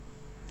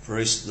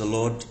Praise the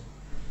Lord.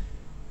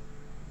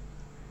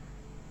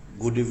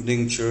 Good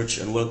evening, church,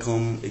 and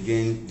welcome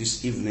again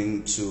this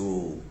evening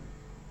to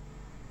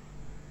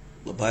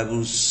the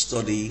Bible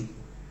study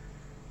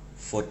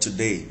for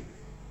today.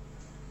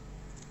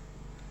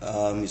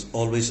 It's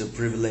always a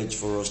privilege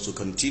for us to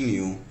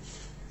continue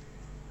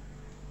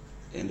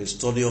in the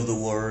study of the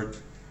Word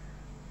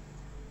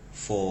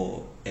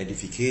for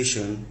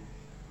edification,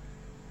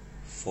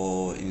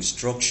 for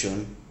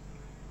instruction,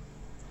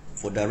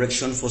 for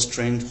direction, for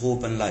strength,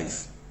 hope, and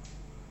life.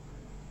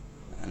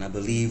 And I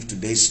believe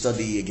today's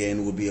study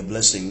again will be a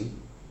blessing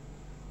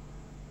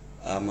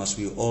as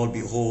we all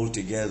behold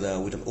together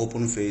with an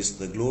open face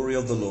the glory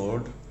of the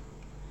Lord,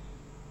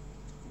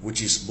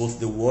 which is both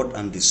the Word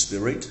and the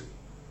Spirit,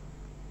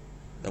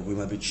 that we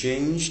might be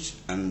changed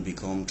and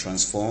become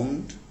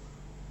transformed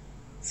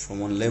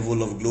from one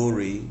level of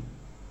glory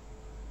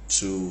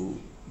to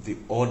the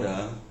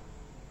other,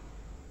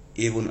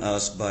 even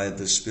as by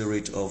the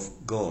Spirit of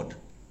God.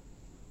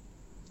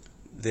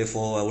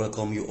 Therefore, I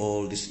welcome you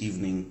all this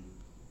evening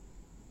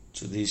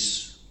to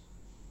this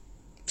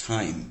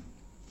time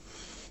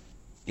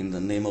in the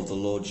name of the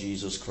Lord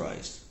Jesus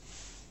Christ.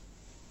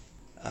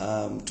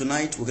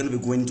 Tonight, we're going to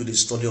be going to the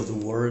study of the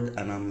Word,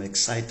 and I'm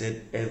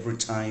excited every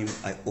time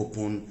I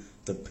open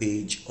the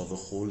page of the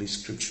Holy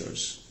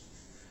Scriptures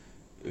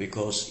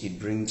because it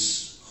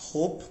brings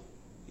hope,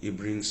 it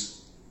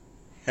brings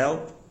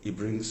help, it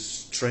brings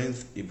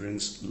strength, it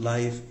brings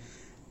life,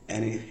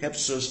 and it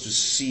helps us to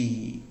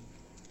see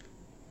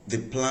the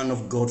plan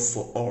of God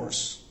for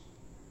us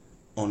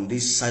on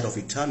this side of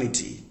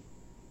eternity,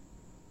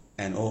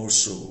 and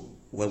also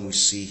when we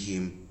see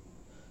Him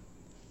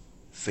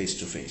face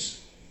to face.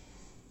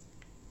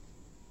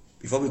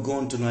 Before we go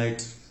on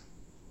tonight,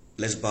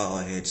 let's bow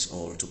our heads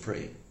all to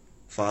pray.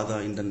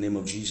 Father, in the name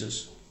of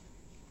Jesus,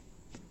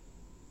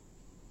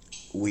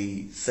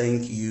 we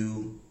thank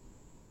you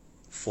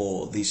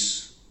for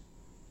this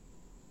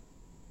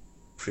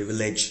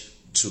privilege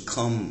to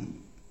come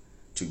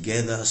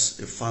together as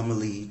a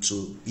family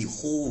to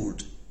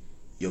behold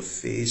your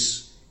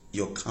face,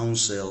 your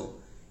counsel,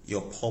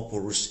 your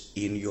purpose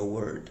in your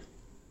word.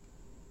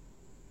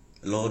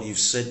 Lord, you've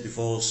set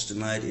before us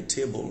tonight a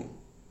table,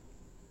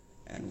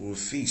 and we'll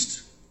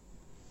feast.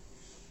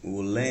 We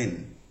will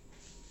learn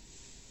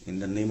in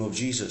the name of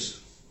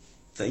Jesus.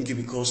 Thank you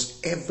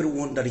because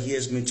everyone that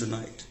hears me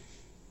tonight,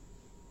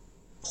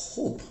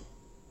 hope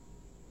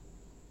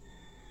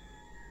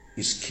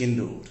is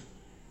kindled.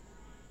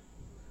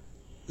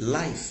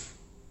 Life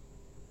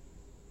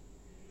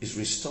is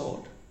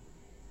restored.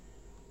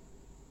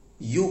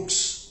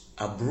 Yokes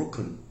are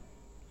broken.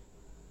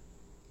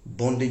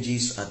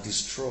 Bondages are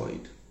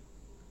destroyed.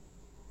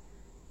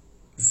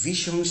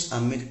 Visions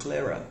are made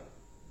clearer.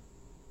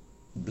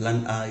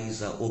 Blind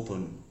eyes are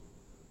opened.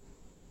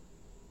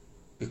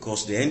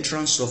 Because the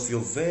entrance of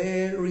your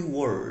very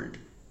word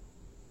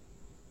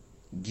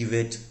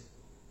giveth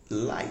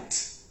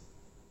light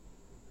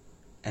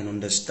and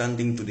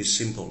understanding to the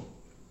simple.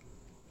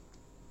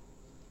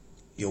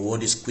 Your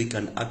word is quick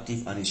and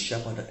active and is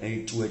sharper than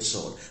any two-edged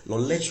sword.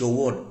 Lord, let your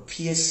word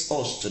pierce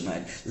us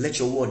tonight. Let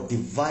your word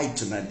divide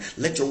tonight.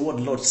 Let your word,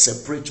 Lord,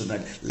 separate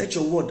tonight. Let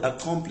your word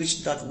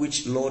accomplish that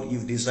which, Lord,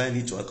 you've designed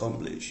it to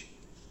accomplish.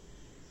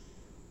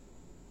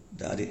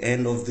 That at the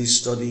end of this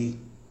study,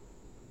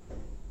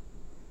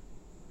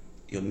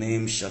 your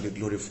name shall be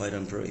glorified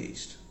and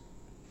praised.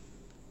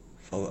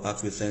 For we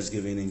act with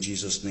thanksgiving in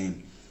Jesus'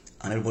 name.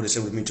 And everybody say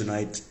with me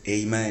tonight,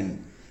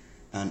 amen.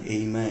 And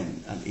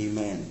amen and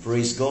amen.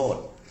 Praise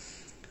God.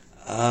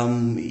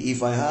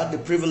 If I had the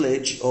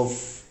privilege of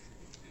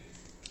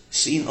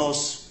seeing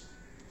us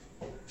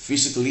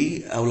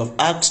physically, I would have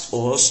asked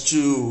us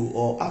to,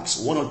 or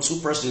asked one or two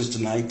persons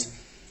tonight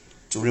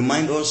to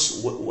remind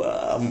us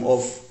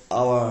of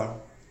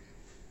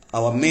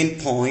our main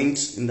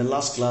point in the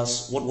last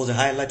class. What was the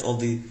highlight of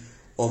the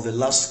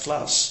last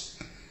class?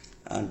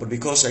 But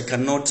because I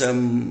cannot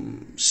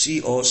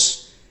see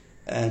us,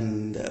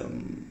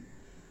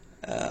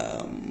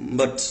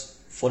 but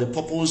for the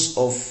purpose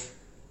of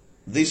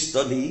this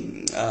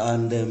study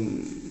and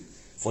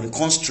for the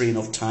constraint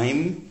of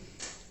time,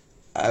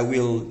 I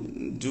will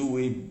do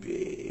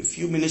a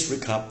few minutes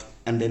recap,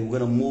 and then we're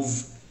going to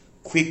move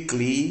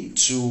quickly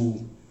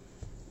to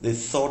the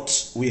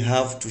thoughts we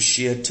have to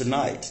share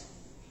tonight.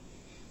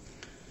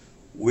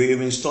 We've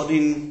been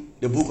studying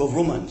the book of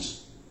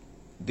Romans.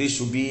 This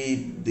will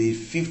be the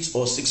 5th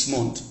or 6th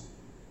month.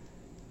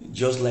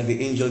 Just like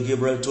the angel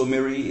Gabriel told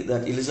Mary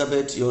that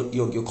Elizabeth,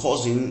 your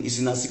cousin, is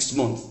in her 6th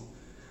month.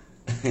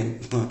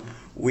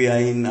 We are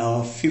in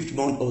our 5th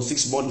month or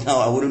 6th month now.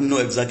 I wouldn't know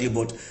exactly,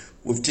 but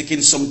we've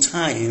taken some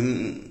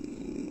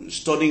time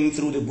studying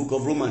through the book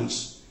of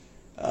Romans.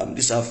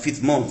 This is our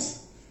 5th month,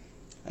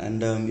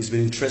 and it's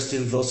been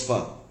interesting thus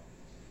far.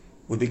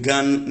 We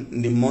began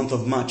in the month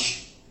of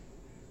March,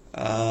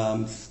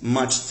 March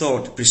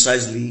 3rd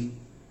precisely,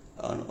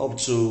 up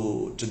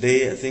to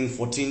today, I think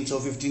 14th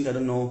or 15th, I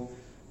don't know,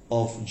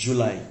 of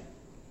July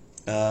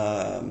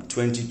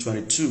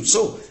 2022.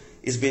 So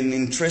it's been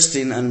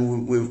interesting,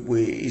 and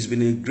it's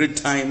been a great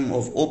time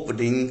of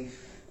opening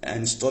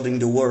and studying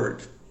the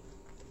Word.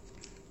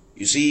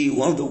 You see,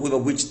 one of the ways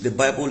of which the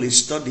Bible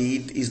is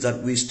studied is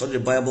that we study the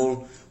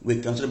Bible,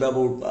 we can study the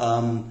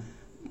Bible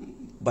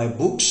by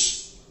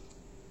books,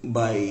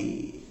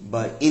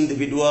 by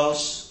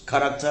individuals,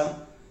 character,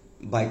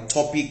 by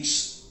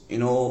topics,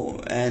 and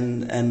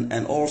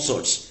all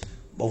sorts.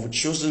 But we've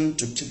chosen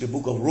to take the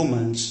book of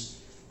Romans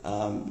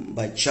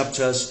by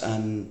chapters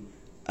and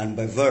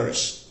by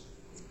verse.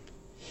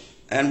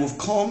 And we've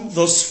come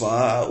thus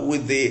far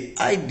with the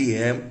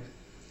idea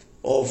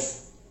of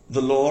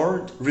the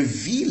Lord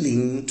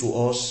revealing to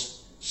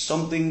us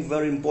something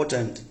very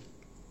important.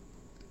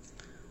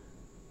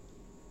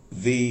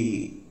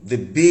 The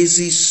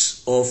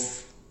basis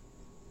of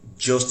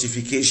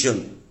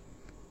justification.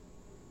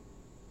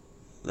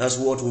 That's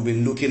what we've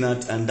been looking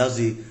at, and that's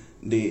the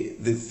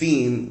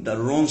theme that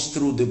runs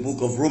through the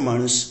book of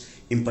Romans,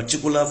 in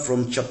particular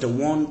from chapter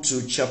 1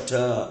 to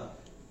chapter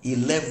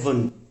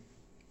 11.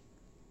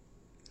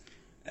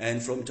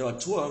 And from chapter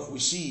 12, we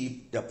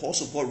see the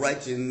Apostle Paul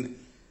writing,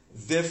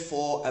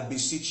 "Therefore I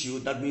beseech you,"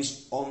 that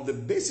means on the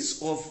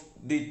basis of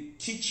the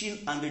teaching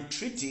and the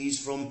treatise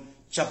from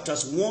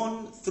chapters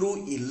 1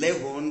 through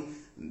 11,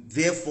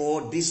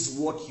 therefore this is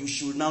what you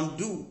should now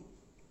do.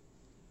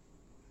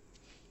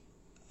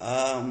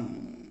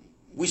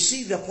 We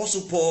see the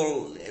Apostle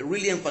Paul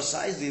really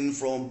emphasizing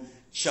from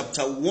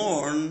chapter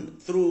 1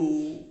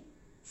 through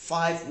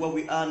 5, where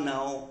we are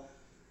now,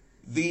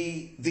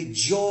 the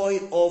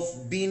joy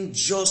of being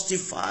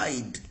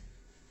justified.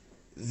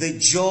 The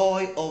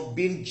joy of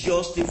being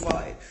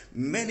justified.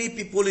 Many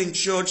people in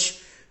church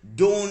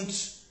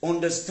don't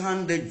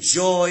understand the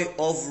joy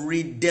of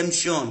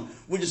redemption,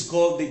 which is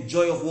called the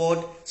joy of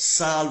what?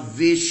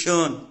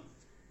 Salvation.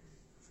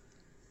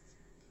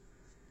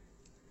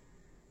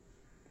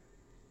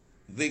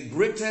 The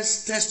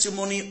greatest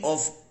testimony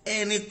of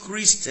any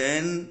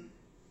Christian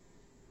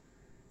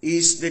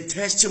is the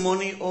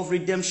testimony of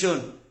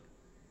redemption.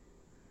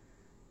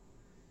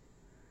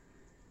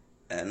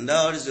 And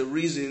that is the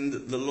reason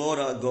that the Lord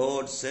our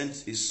God sent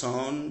his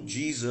Son,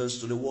 Jesus,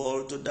 to the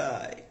world to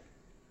die.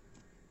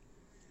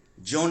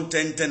 John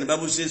 10:10, the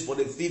Bible says, "For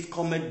the thief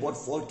cometh but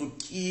for to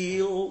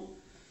kill,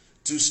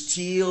 to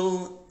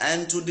steal,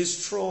 and to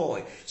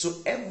destroy."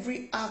 So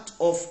every act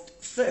of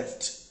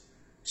theft,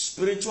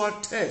 spiritual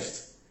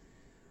theft,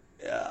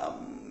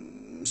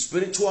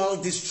 spiritual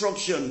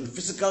destruction,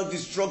 physical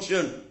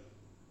destruction,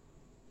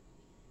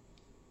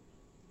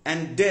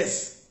 and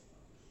death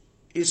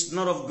is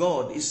not of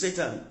God, it's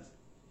Satan.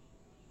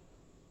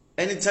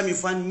 Anytime you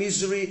find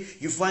misery,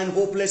 you find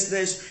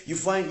hopelessness, you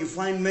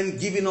find men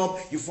giving up,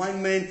 you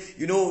find men,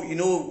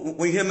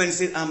 when you hear men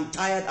say, "I'm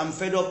tired, I'm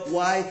fed up."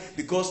 Why?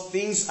 Because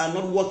things are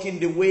not working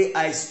the way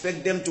I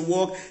expect them to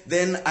work.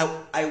 Then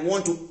I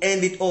want to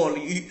end it all.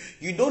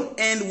 You don't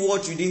end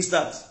what you didn't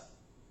start.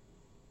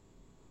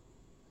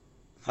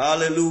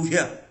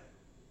 Hallelujah.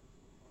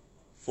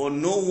 For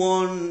no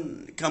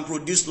one can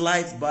produce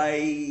life by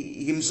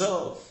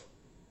himself.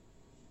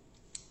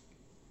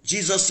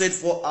 Jesus said,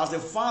 "For as the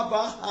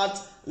Father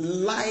hath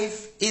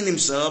life in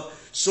himself,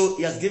 so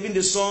he has given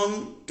the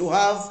Son to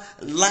have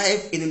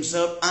life in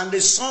himself, and the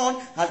Son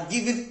hath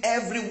given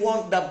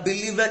everyone that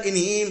believeth in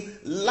him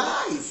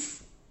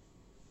life."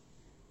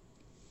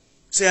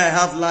 Say, "I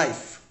have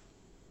life."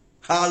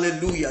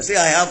 Hallelujah. Say,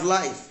 "I have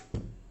life."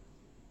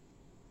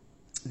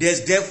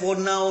 There's therefore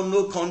now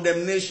no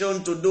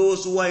condemnation to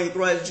those who are in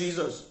Christ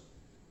Jesus.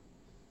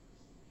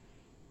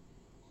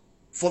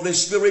 For the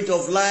Spirit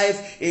of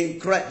life in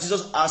Christ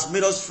Jesus has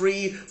made us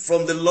free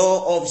from the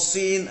law of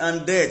sin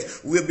and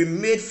death. We have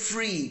been made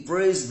free.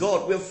 Praise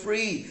God. We're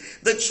free.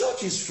 The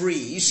church is free.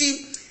 You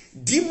see,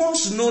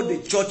 demons know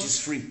the church is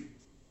free.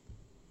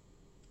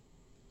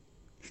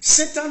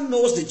 Satan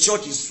knows the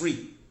church is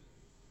free.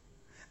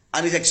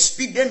 And it's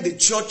expedient the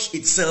church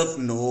itself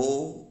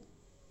know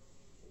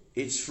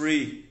it's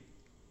free.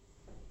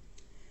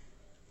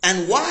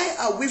 And why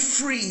are we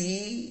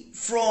free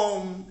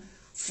from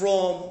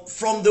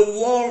the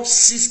world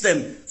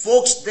system?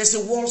 Folks, there's a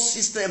world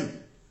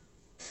system.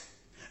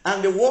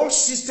 And the world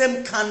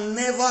system can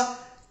never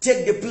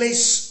take the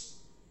place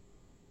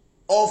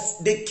of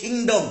the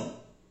kingdom.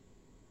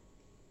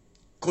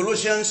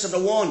 Colossians chapter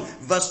 1,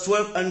 verse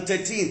 12 and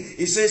 13.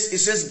 It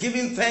says,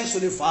 "Giving thanks to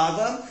the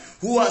Father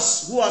who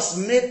has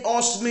made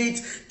us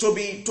meet to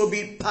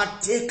be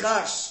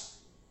partakers."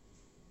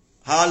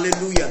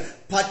 Hallelujah.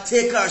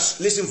 Partakers.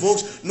 Listen,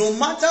 folks, no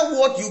matter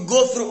what you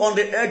go through on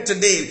the earth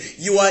today,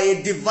 you are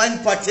a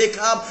divine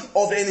partaker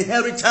of the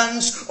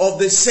inheritance of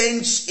the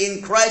saints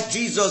in Christ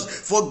Jesus.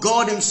 For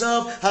God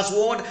himself has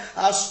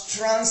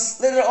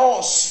translated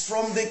us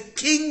from the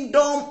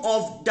kingdom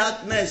of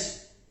darkness.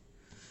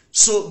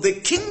 So the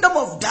kingdom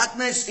of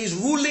darkness is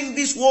ruling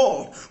this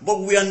world,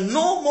 but we are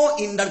no more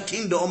in that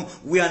kingdom.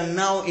 We are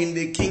now in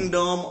the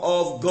kingdom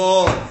of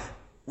God,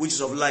 which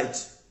is of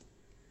light.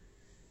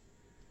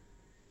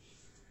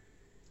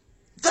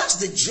 That's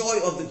the joy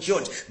of the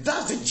church.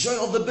 That's the joy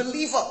of the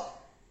believer.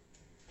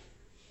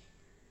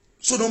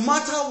 So no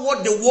matter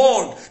what the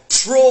world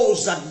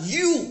throws at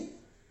you,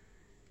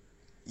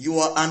 you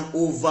are an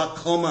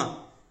overcomer.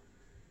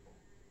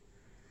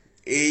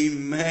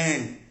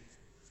 Amen.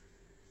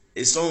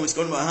 A song is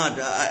coming to my heart.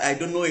 I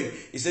don't know it.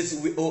 It says,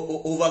 we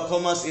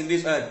overcomers in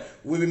this earth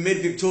will be made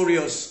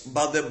victorious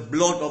by the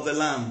blood of the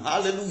Lamb.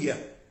 Hallelujah.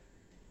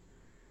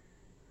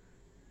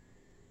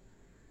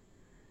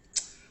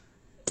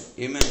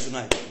 Amen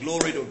tonight.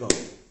 Glory to God.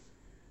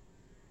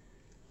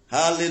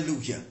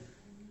 Hallelujah.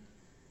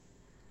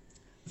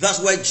 That's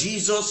why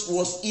Jesus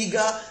was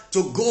eager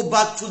to go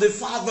back to the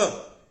Father.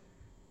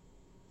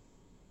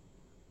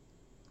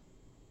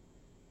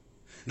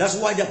 That's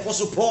why the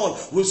Apostle Paul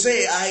will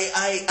say,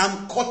 I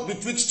am caught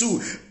betwixt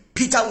two.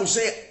 Peter will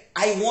say,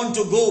 I want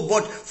to go,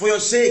 but for your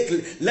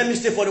sake, let me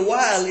stay for a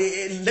while.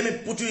 Let me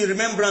put you in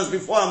remembrance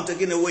before I'm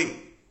taken away.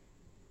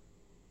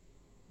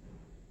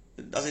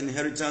 That's an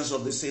inheritance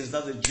of the saints.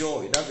 That's a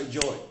joy. That's a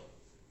joy.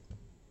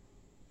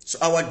 So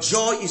our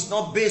joy is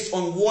not based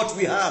on what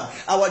we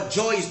have. Our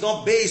joy is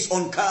not based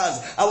on cars.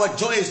 Our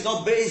joy is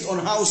not based on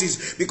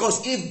houses.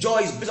 Because if joy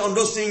is based on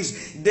those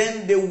things,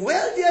 then the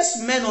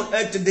wealthiest men on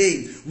earth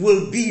today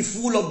will be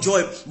full of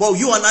joy. But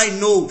you and I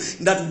know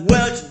that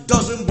wealth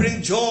doesn't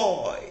bring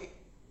joy.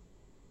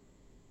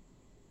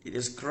 It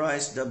is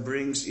Christ that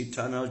brings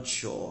eternal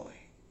joy.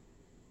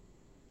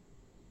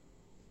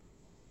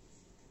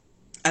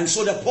 And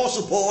so the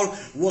Apostle Paul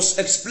was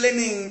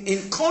explaining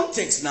in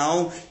context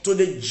now to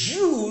the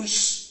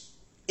Jews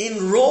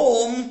in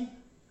Rome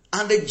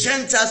and the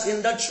Gentiles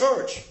in the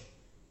church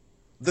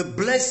the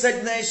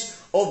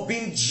blessedness of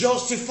being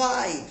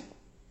justified,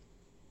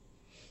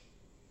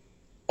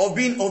 of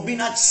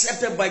being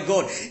accepted by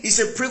God. It's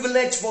a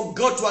privilege for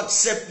God to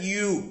accept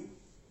you.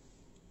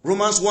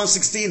 Romans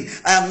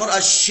 1:16, I am not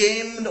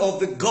ashamed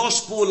of the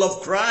gospel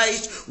of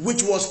Christ,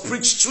 which was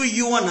preached to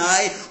you and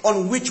I,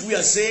 on which we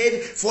are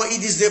saved, for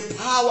it is the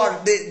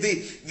power,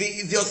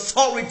 the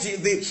authority,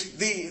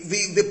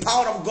 the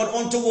power of God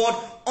unto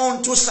what?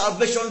 Unto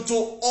salvation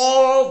to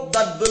all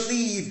that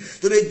believe,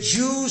 to the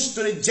Jews,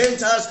 to the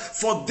Gentiles,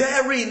 for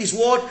therein is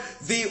what?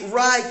 The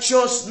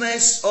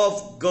righteousness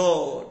of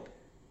God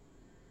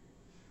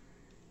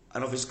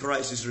and of his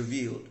Christ is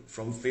revealed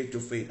from faith to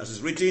faith. As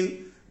is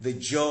written, the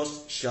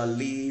just shall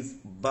live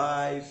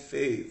by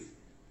faith.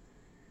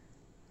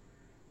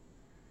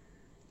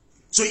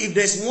 So if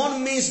there's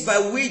one means by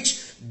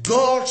which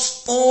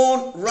God's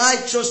own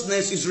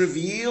righteousness is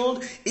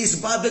revealed, is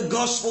by the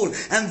gospel.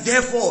 And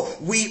therefore,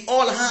 we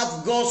all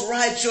have God's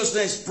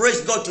righteousness.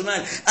 Praise God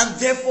tonight. And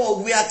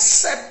therefore, we are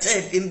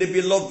accepted in the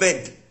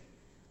beloved.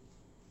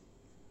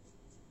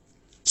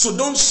 So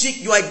don't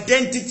seek your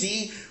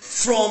identity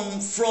from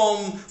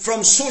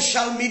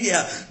social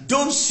media.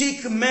 Don't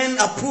seek men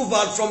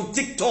approval from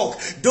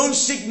TikTok. Don't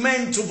seek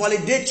men to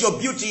validate your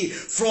beauty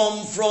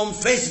from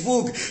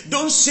Facebook.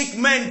 Don't seek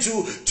men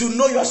to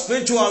know you're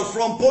spiritual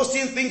from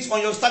posting things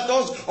on your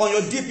status, on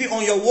your DP,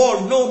 on your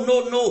wall.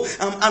 No.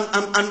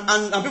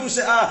 And people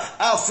say,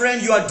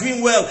 friend, you are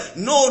doing well.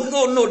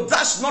 No.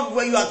 That's not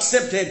where you are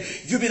accepted.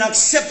 You've been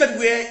accepted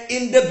where?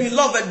 In the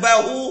beloved.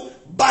 By who?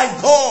 By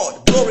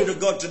God. Glory to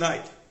God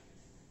tonight.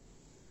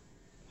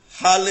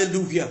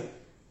 Hallelujah.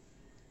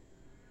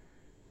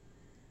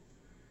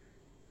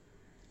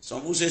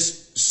 Some people say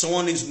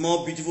someone is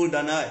more beautiful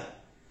than I.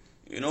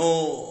 You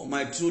know,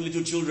 my two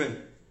little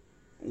children.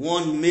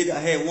 One made her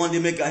hair, one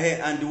didn't make her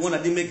hair, and the one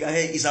that didn't make her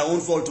hair is her own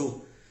fault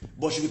too.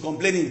 But she'll be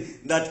complaining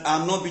that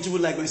I'm not beautiful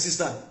like my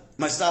sister.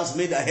 My sister has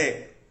made her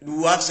hair.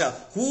 You ask her,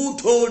 who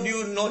told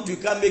you not you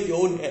can't make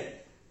your own hair?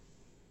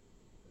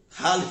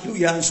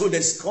 Hallelujah. And so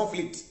there's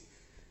conflict.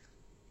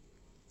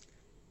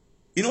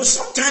 You know,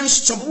 sometimes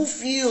some people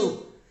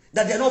feel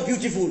that they're not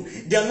beautiful,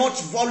 they're not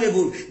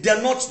valuable,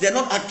 they're not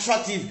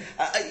attractive,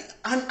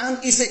 and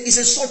it's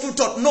a subtle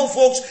thought. No,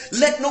 folks,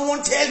 let no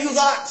one tell you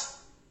that.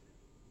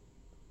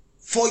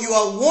 For you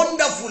are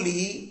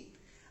wonderfully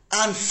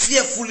and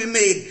fearfully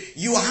made.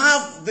 You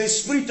have the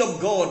Spirit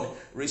of God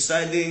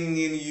residing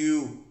in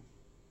you.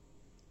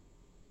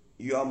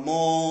 You are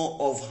more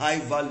of high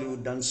value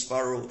than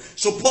sparrow.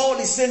 So Paul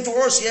is saying to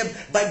us here,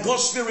 by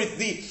God's Spirit,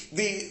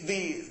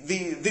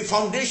 the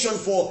foundation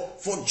for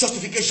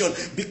justification.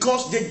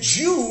 Because the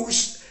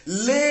Jews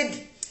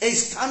laid a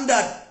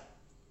standard.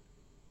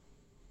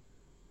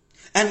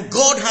 And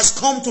God has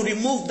come to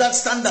remove that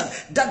standard,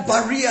 that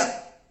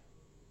barrier.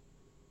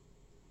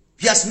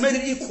 He has made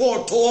it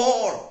equal to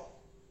all.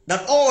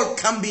 That all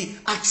can be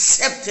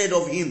accepted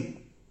of him.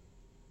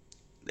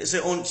 They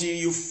say, until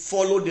you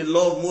follow the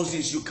law of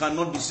Moses, you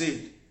cannot be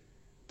saved.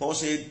 Paul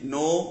said,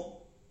 no.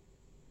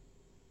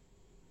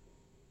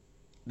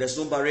 There's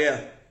no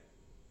barrier.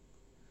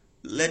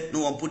 Let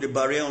no one put a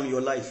barrier on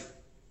your life.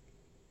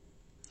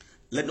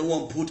 Let no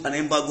one put an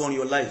embargo on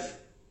your life.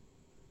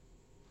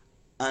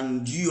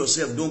 And you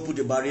yourself don't put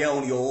a barrier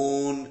on your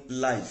own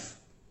life.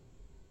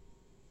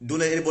 Don't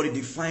let anybody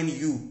define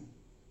you.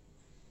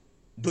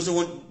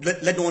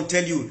 Let no one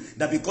tell you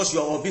that because you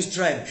are of this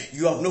tribe,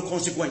 you have no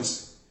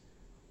consequence.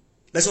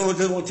 Let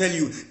someone tell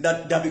you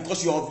that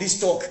because you are of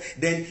this talk,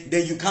 then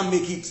you can't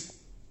make it.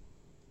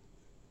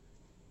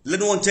 Let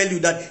no one tell you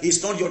that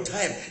it's not your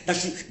time,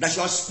 that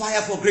you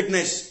aspire for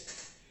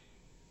greatness.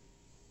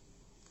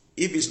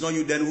 If it's not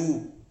you, then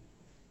who?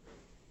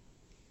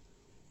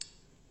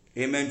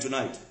 Amen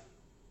tonight.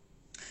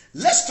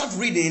 Let's start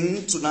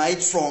reading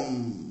tonight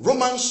from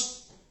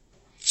Romans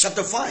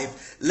chapter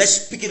 5.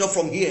 Let's pick it up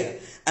from here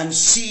and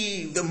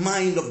see the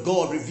mind of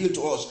God revealed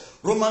to us.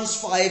 Romans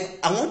 5,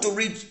 I want to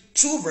read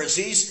 2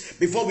 verses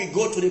before we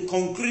go to the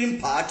concluding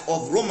part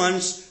of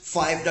Romans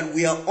 5 that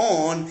we are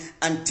on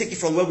and take it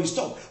from where we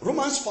stop.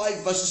 Romans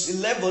 5 verses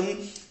 11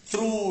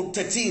 through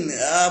 13.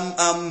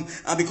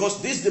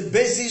 Because this is the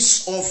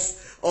basis of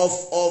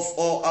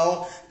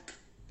our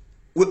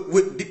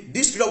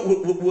this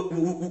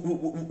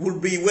will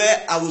be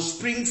where I will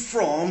spring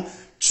from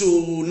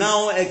to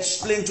now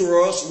explain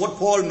to us what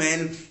Paul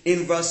meant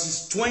in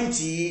verses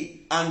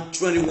 20 and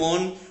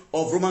 21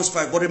 of Romans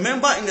 5. But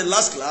remember, in the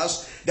last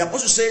class, the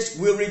apostle says,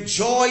 we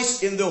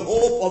rejoice in the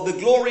hope of the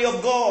glory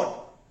of God.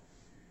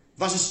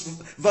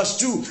 Verse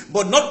 2,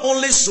 but not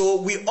only so,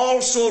 we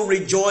also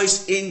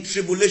rejoice in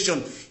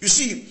tribulation. You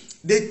see,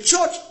 the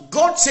church,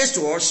 God says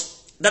to us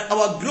that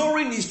our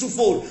glory is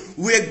twofold.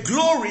 We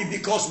glory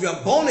because we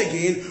are born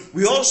again.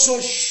 We also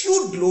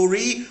should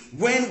glory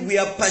when we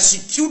are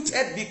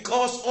persecuted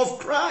because of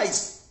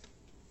Christ.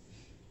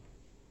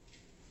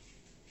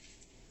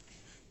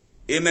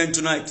 Amen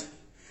tonight.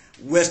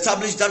 We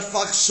established that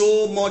fact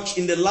so much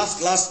in the last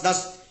class,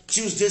 that's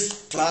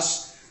Tuesday's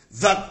class,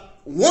 that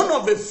one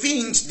of the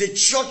things the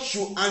church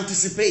should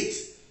anticipate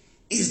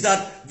is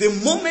that the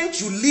moment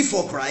you live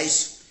for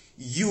Christ,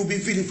 you will be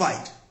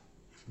vilified.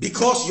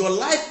 Because your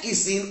life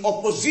is in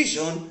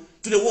opposition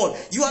to the world.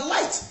 You are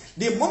light.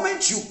 The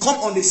moment you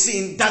come on the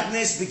scene,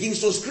 darkness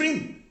begins to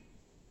scream.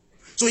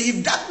 So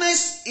if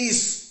darkness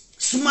is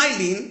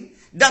smiling,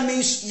 that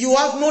means you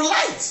have no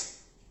light.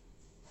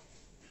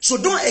 So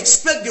don't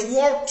expect the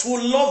world to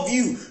love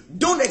you.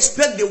 Don't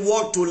expect the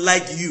world to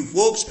like you,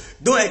 folks.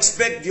 Don't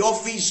expect the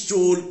office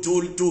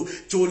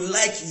to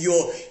like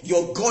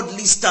your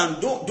godly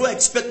stand. Don't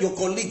expect your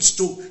colleagues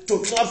to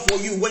clap for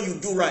you when you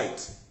do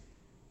right.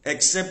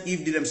 Except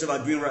if they themselves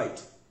are doing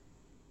right.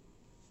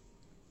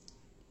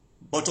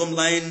 Bottom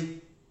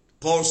line,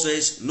 Paul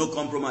says, no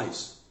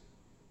compromise.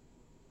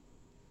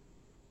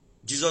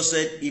 Jesus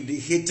said, if they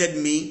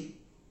hated me,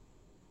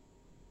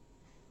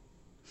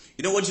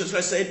 you know what Jesus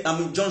Christ said?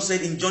 John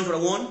said in John chapter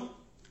 1,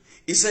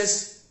 he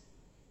says,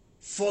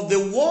 for the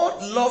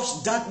world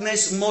loves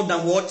darkness more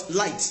than what?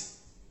 Light.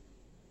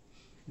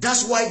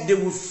 That's why they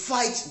will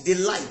fight the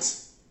light.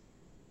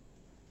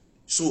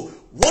 So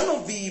one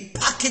of the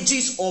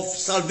packages of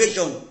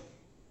salvation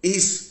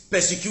is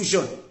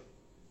persecution.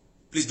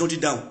 Please note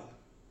it down.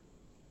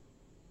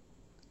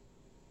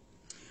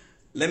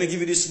 Let me give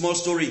you this small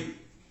story.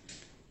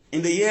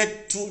 In the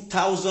year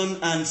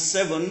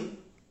 2007,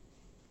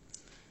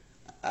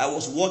 I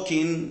was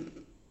working.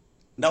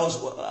 That was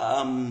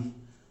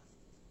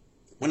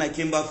when I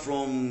came back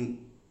from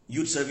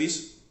youth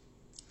service.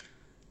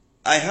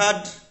 I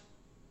had,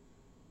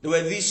 there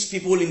were these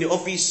people in the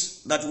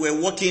office that were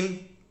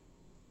working.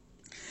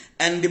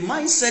 And the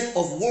mindset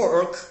of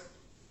work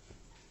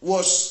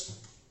was,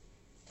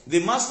 the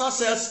master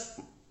sells,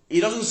 he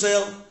doesn't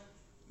sell,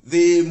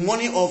 the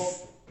money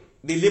of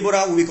the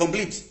laborer will be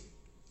complete.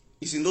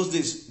 It's in those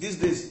days. These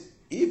days,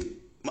 if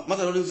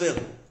master doesn't sell,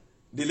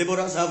 the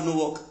laborers have no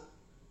work.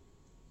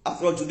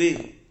 After all,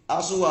 today,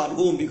 also are at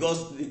home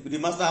because the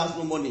master has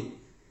no money.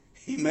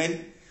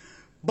 Amen.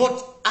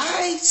 But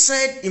I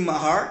said in my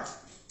heart,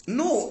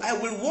 no, I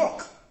will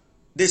work.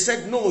 They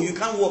said, no, you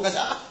can't work. I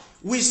said,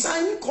 we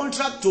signed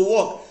contract to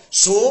work,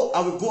 so I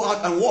will go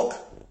out and work.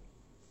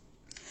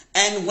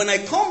 And when I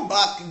come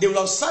back, they will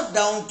have sat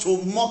down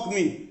to mock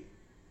me.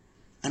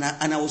 And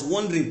I was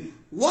wondering,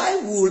 why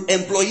will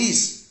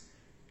employees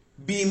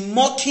be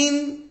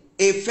mocking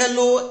a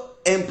fellow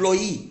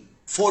employee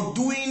for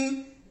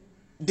doing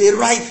the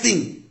right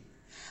thing?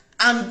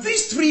 And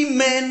these 3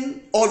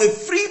 men, or the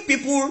 3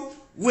 people,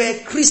 were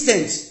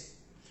Christians.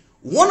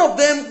 One of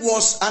them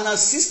was an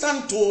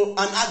assistant to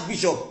an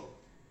archbishop.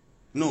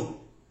 No.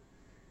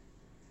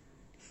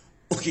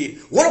 Okay,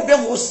 one of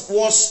them was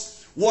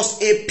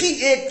a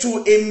PA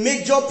to a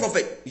major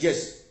prophet.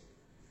 Yes,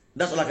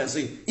 that's all I can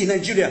say. In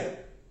Nigeria,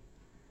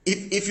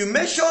 if you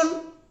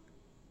mention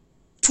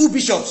 2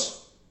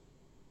 bishops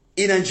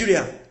in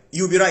Nigeria,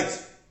 you'll be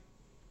right.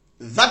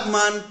 That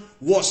man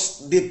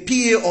was the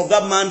PA of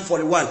that man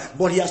for a while,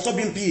 but he has stopped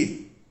being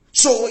PA.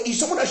 So it's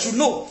someone that should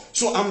know.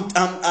 So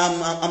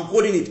I'm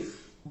quoting it.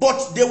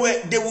 But they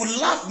would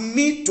laugh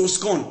me to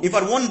scorn. In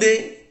fact, one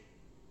day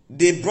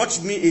they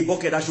brought me a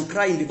bucket. I should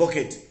cry in the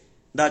bucket.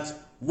 That,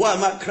 why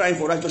am I crying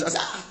for righteousness? I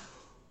said,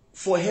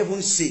 for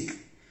heaven's sake,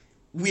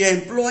 we are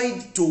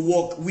employed to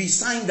work. We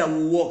signed that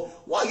we work.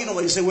 Why, you know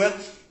what you say? Well,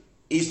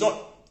 it's not.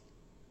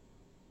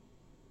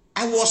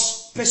 I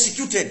was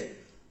persecuted,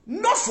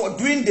 not for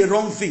doing the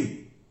wrong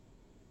thing,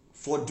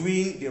 for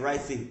doing the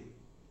right thing.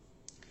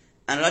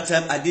 And at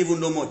that time, I didn't even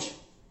know much.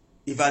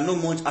 If I know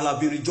much, I'll have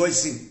been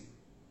rejoicing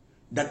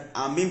that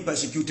I'm being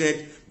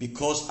persecuted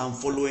because I'm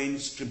following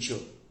scripture.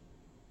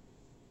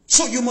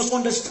 So you must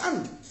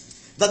understand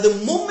that the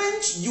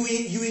moment you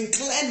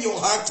incline your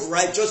heart to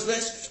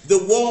righteousness, the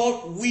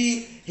world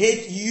will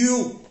hate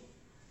you.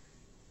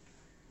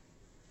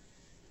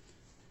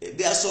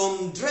 There are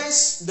some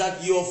dress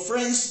that your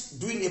friends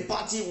doing a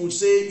party would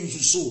say you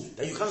should sew,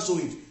 that you can't sew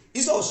it.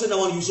 Instead of saying that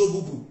one, you sew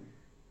boo-boo.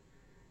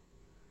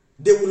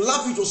 They will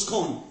laugh you to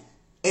scorn.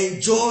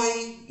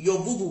 Enjoy your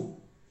boo-boo.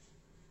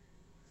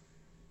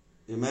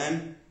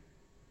 Amen.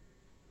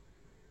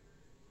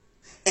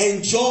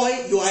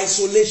 Enjoy your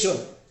isolation.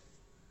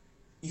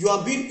 You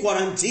are being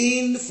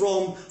quarantined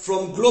from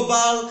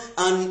global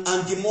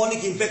and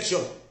demonic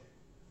infection.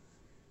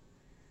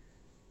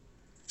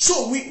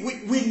 So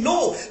we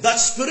know that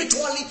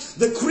spiritually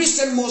the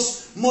Christian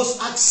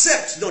must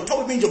accept. Don't talk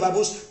with me in your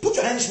Bibles. Put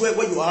your hands where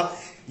you are.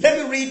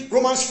 Let me read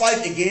Romans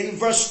 5 again,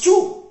 verse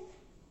 2.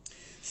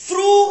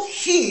 Through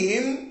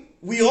him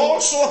we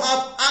also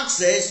have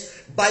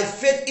access by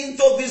faith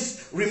into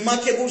this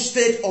remarkable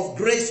state of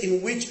grace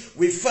in which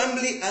we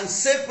firmly and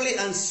safely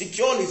and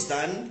securely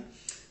stand.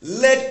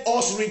 Let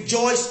us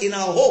rejoice in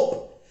our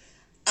hope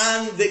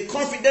and the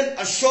confident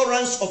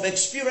assurance of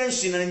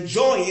experiencing and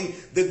enjoying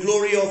the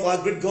glory of our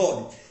great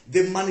God,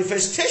 the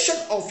manifestation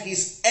of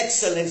his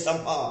excellence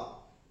and power.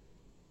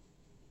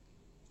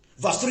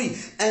 Verse 3,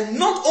 and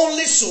not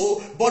only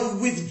so, but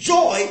with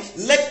joy,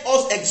 let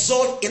us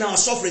exult in our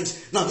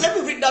sufferings. Now, let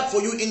me read that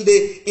for you in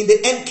the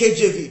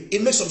NKJV.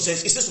 It makes some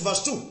sense. It says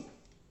verse 2,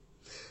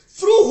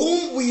 through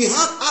whom we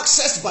have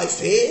access by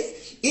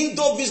faith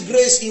into this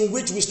grace in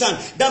which we stand.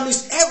 That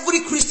means every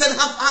Christian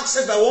have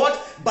access by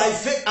what? By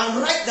faith.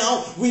 And right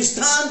now, we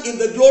stand in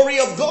the glory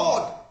of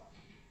God.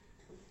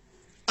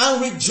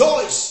 And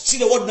rejoice. See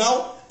the word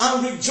now?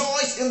 And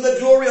rejoice in the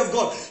glory of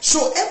God.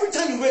 So every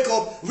time you wake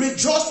up,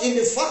 rejoice in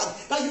the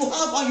fact that you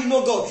have and you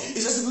know God.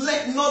 It says,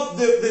 let not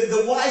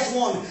the wise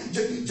one,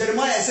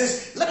 Jeremiah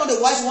says, let not the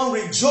wise one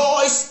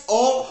rejoice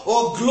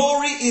or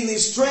glory in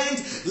his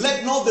strength.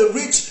 Let not the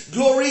rich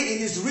glory in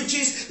his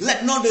riches.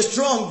 Let not the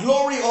strong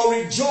glory or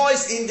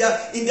rejoice in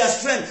their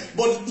strength.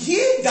 But he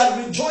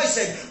that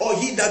rejoiceth or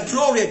he that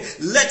glorieth,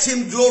 let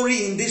him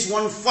glory in this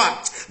one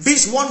fact.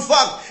 This one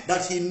fact,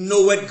 that he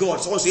knoweth God.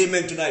 So say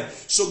amen tonight.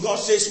 So God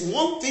says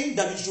one thing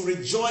that you should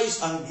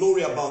rejoice and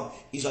glory about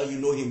is that you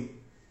know him.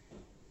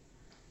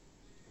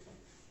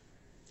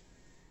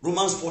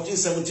 Romans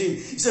 14:17.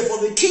 He said, for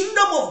the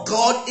kingdom of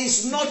God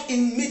is not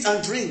in meat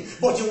and drink,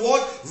 but in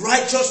what?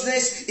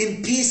 Righteousness,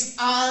 in peace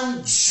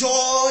and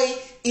joy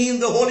in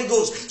the Holy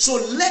Ghost. So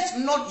let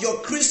not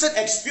your Christian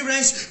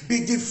experience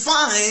be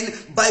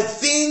defined by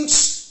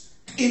things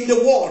in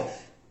the world.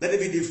 Let it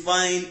be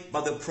defined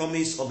by the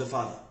promise of the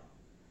Father.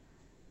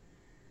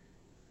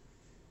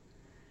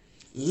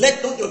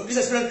 Let not your Christian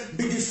experience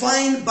be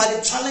defined by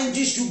the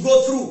challenges you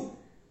go through,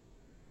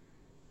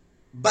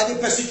 by the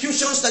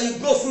persecutions that you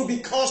go through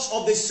because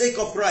of the sake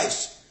of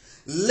Christ.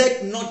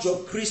 Let not your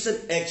Christian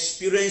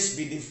experience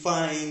be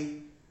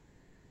defined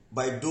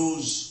by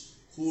those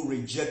who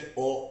reject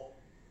or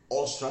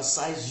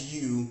ostracize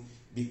you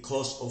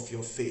because of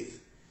your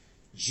faith.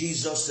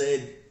 Jesus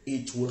said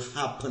it will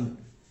happen.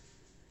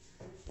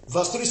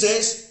 Verse 3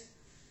 says,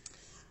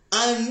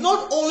 and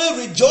not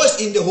only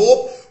rejoice in the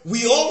hope,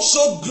 we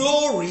also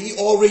glory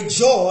or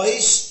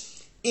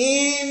rejoice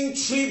in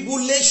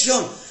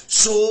tribulation.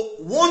 So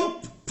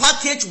one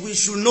package we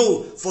should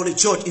know for the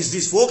church is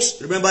this,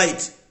 folks. Remember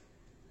it.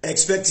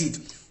 Expect it.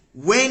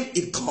 When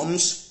it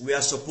comes, we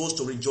are supposed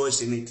to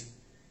rejoice in it.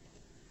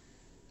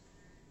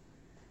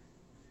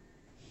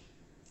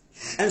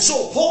 And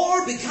so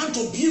Paul began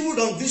to build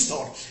on this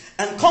thought.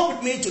 And come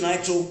with me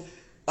tonight to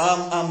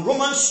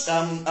Romans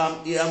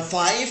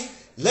 5.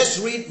 Let's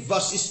read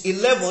verses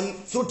 11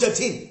 through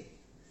 13.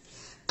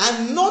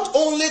 And not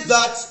only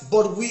that,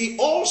 but we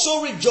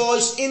also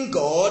rejoice in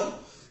God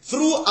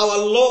through our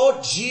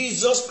Lord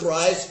Jesus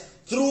Christ,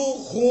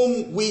 through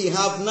whom we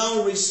have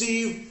now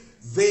received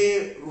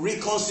the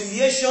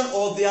reconciliation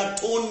or the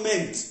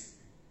atonement.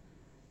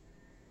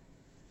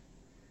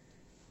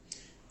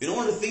 You know,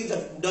 one of the things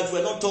that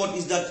we're not taught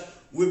is that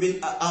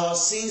our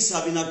sins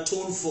have been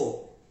atoned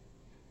for.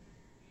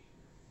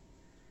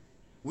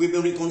 We've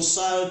been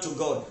reconciled to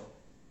God.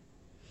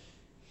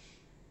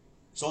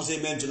 Someone say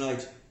amen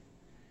tonight.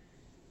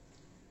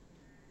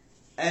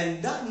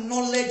 And that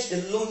knowledge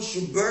alone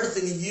should birth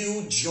in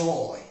you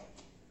joy.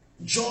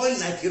 Joy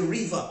like a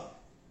river.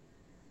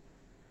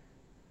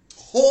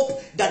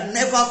 Hope that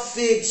never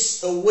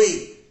fades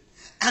away.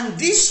 And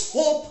this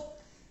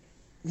hope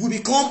will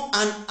become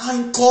an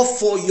anchor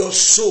for your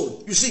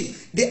soul. You see,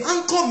 the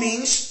anchor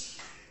means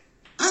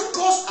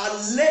anchors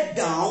are let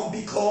down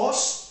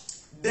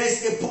because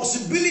there's a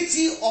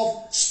possibility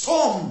of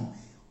storm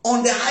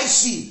on the high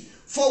sea.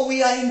 For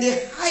we are in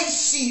the high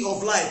sea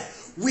of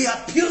life. We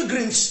are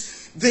pilgrims.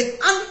 The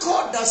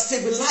anchor that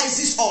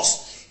stabilizes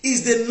us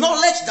is the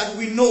knowledge that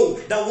we know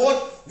that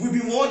what will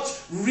be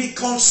what?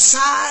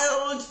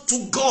 Reconciled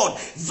to God.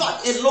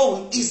 That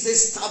alone is a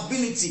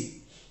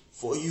stability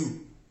for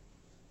you.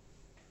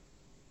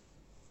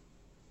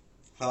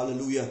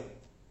 Hallelujah.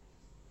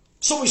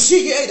 So we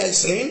see here that it's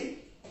saying,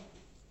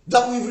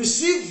 that we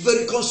receive the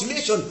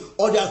reconciliation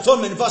or the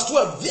atonement. Verse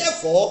 12,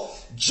 therefore,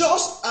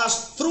 just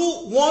as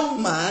through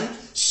one man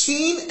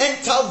sin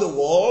entered the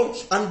world,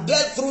 and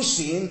death through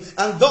sin,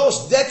 and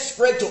thus death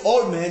spread to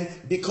all men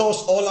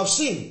because all have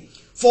sinned.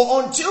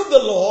 For until the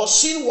law,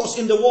 sin was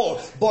in the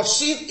world, but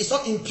sin is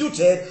not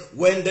imputed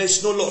when there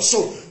is no law.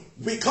 So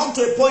we come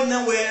to a point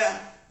now where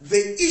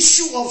the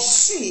issue of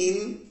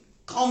sin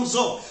comes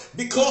up,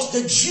 because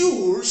the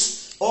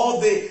Jews,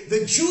 or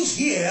the Jews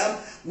here,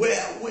 were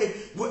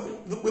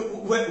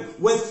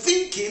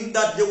thinking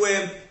that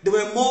they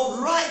were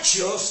more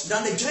righteous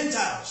than the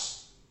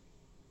Gentiles,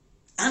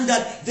 and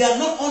that they are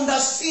not under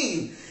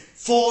sin.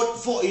 For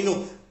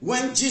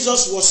when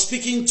Jesus was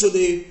speaking to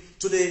the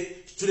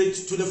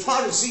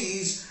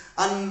Pharisees,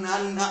 and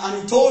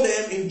he told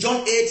them in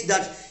John 8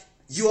 that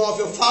you are of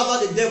your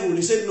father the devil.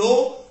 He said,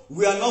 no,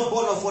 we are not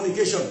born of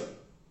fornication.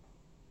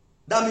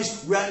 That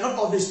means we are not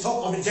of the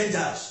stock of the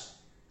Gentiles.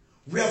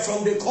 We are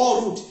from the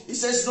core root. He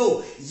says,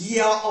 no, ye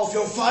are of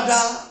your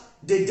father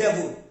the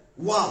devil.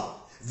 Wow.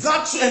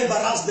 That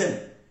embarrassed them,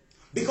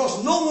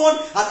 because no one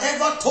had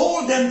ever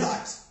told them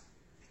that.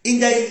 In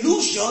their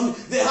illusion,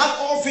 they had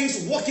all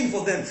things working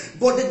for them,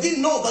 but they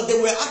didn't know that they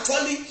were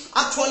actually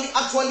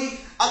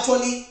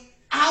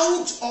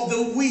out of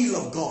the will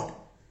of God.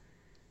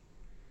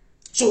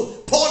 So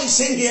Paul is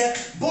saying here,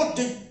 both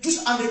the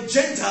Jews and the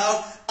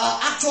Gentiles are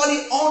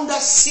actually under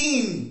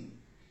sin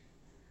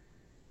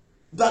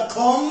that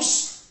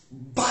comes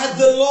by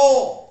the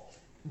law.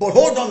 But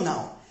hold on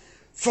now.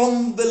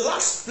 From the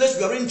last place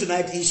we are in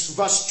tonight is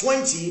verse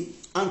 20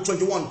 and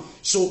 21.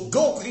 So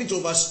go quickly to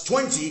verse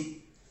 20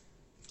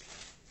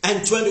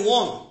 and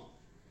 21.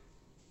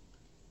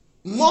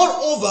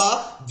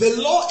 Moreover, the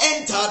law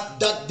entered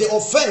that the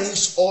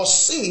offense or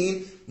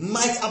sin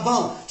might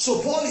abound.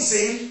 So Paul is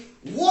saying,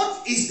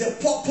 what is the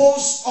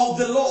purpose of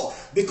the law?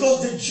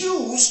 Because the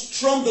Jews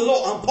trumped the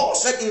law. And Paul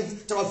said in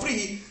chapter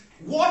 3,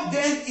 what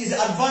then is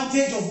the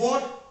advantage of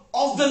what?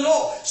 Of the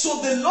law.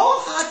 So the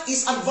law had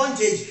its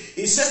advantage.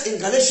 It says in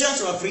Galatians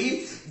chapter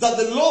 3 that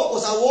the law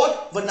was our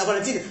what? Verse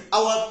 19,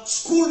 our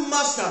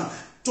schoolmaster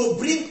to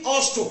bring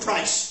us to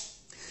Christ.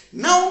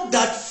 Now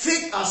that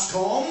faith has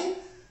come,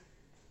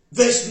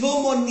 there's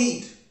no more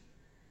need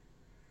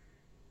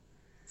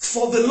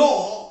for the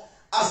law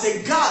as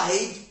a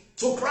guide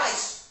to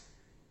Christ.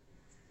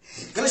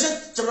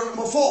 Galatians chapter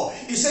number 4,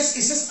 it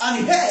says,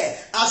 and here,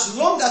 as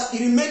long as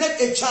he remained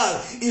a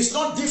child, is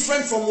not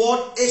different from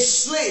what? A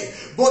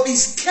slave, but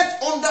is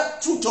kept under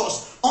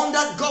tutors, under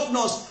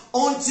governors,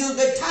 until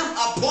the time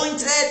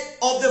appointed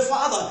of the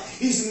Father.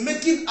 He's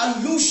making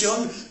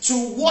allusion to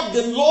what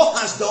the law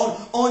has done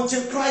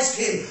until Christ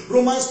came.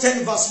 Romans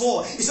 10 verse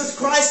 4. It says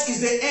Christ is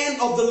the end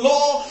of the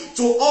law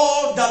to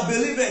all that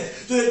believe it,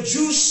 to the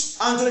Jews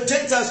and to the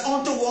Gentiles,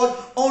 unto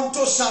what?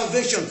 Unto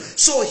salvation.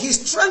 So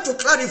he's trying to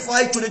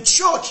clarify to the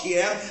church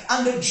here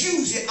and the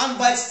Jews here, and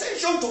by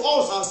extension to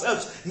us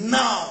ourselves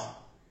now,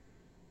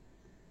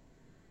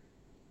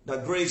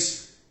 that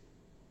grace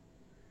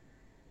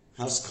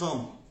has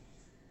come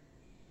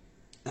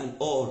and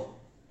all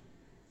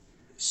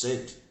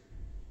saved.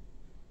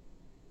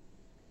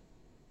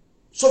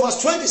 So verse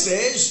 20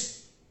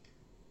 says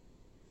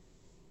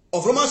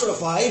of Romans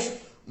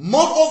 5,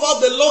 moreover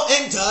the law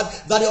entered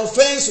that the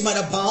offense might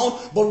abound,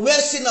 but where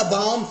sin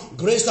abound,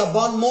 grace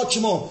abound much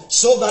more,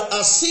 so that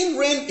as sin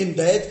reigned in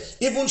death,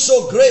 even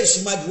so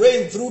grace might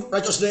reign through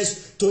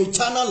righteousness to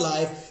eternal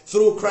life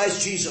through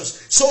Christ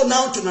Jesus. So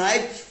now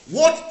tonight,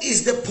 what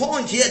is the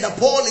point here that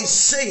Paul is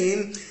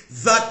saying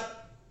that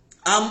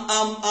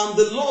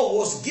the law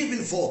was given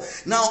for?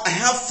 Now I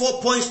have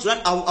 4 points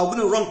tonight. I'm going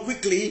to run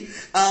quickly.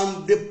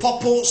 The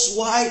purpose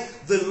why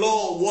the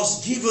law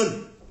was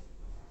given.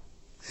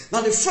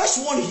 Now the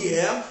first one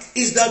here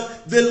is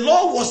that the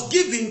law was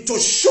given to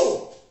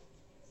show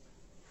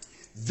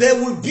there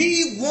will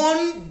be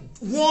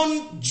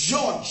one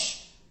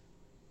judge,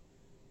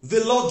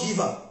 the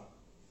lawgiver.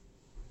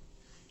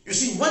 You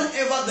see,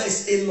 whenever there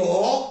is a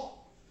law,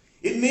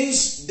 it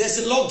means there's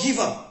a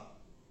lawgiver.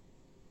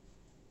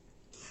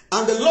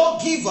 And the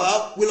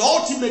lawgiver will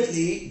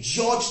ultimately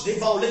judge the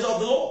violator of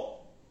the law.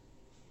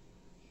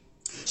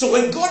 So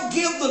when God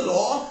gave the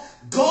law,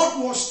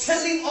 God was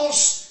telling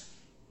us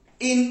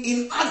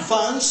in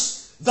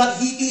advance that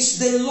he is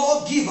the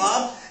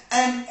lawgiver,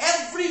 and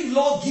every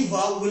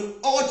lawgiver will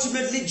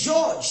ultimately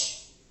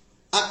judge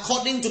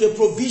according to the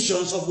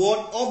provisions of what?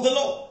 Of the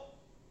law.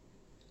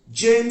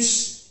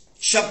 James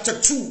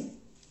chapter 2.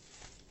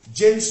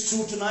 James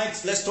 2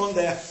 tonight. Let's turn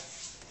there.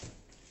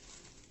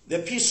 The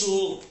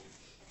epistle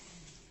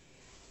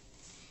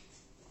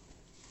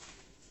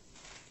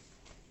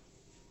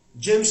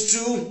James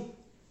 2,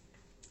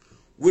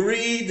 we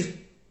read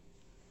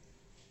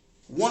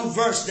one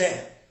verse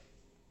there.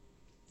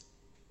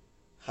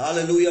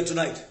 Hallelujah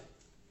tonight.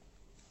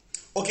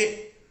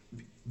 Okay,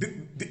 before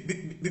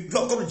we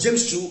come to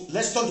James 2,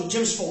 let's turn to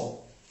James 4.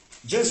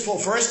 James 4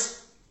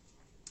 first.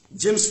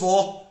 James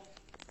 4,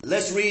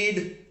 let's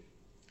read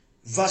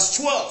verse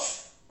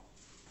 12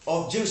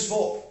 of James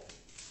 4.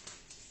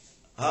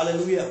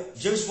 Hallelujah.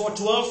 James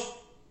 4:12.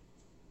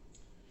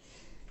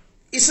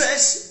 It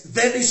says,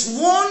 there is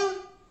one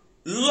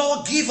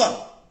lawgiver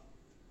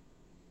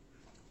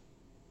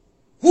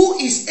who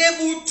is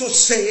able to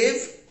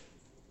save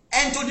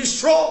and to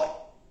destroy.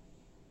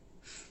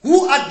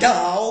 Who art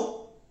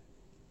thou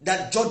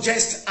that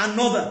judgest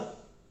another?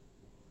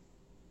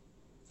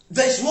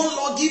 There is one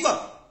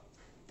lawgiver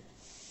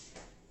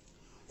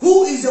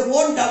who is the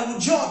one that will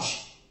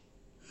judge.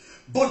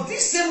 But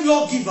this same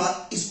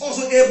lawgiver is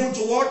also able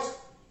to what?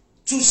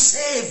 To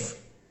save.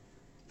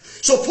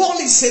 So Paul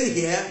is saying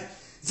here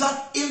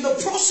that in the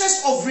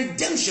process of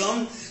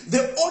redemption,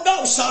 the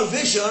order of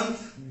salvation,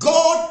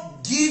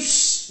 God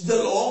gives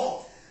the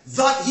law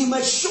that he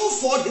may show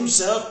forth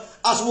himself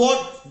as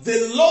what?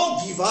 The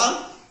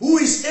lawgiver who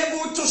is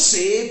able to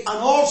save and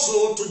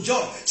also to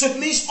judge. So it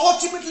means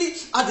ultimately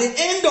at the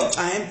end of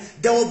time,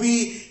 there will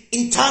be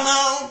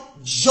eternal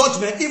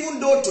judgment. Even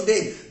though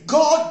today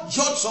God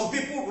judged some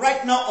people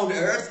right now on the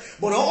earth,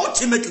 but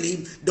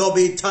ultimately there will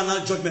be eternal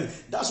judgment.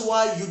 That's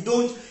why you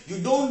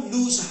don't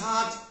lose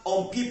heart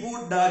on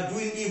people that are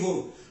doing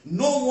evil.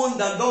 No one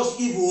that does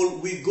evil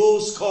will go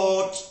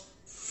scot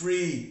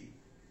free.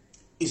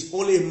 It's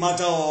only a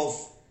matter of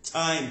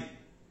time.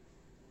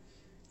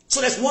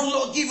 So there's one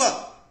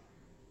lawgiver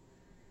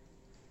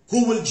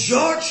who will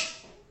judge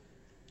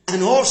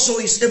and also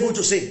is able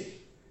to save.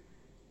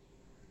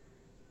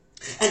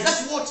 And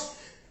that's what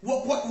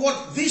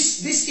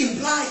this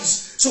implies.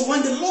 So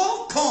when the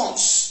law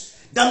comes,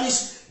 that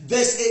means there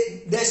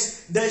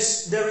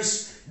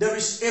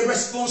is a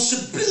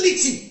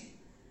responsibility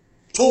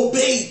to obey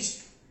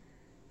it.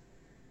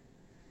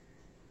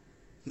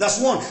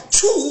 That's one.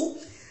 Two,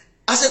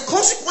 as a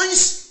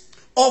consequence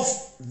of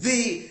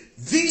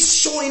this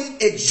showing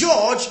a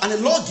judge and a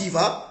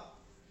lawgiver,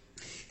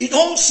 it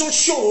also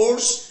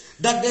shows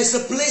that there's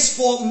a place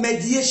for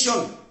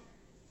mediation.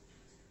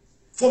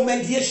 For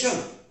mediation.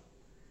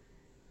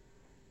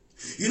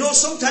 You know,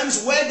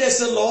 sometimes where there's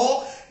a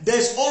law,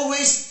 there's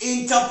always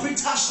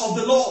interpreters of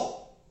the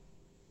law.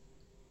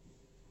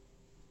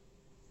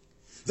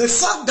 The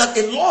fact that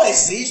a law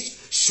exists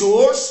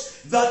shows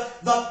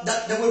that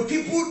there were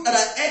people that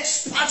are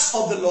experts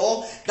of the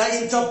law that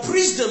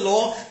interprets the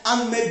law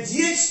and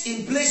mediates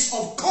in place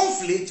of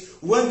conflict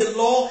when the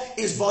law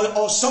is violated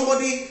or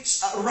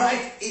somebody's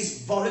right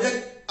is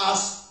violated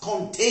as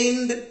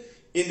contained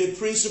in the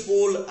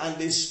principle and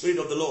the spirit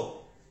of the law.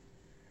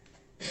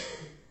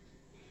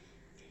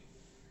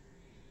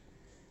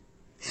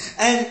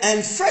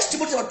 And 1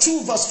 Timothy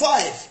 2 verse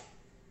 5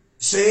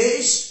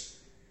 says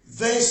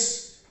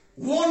there's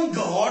one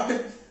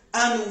God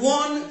and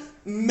one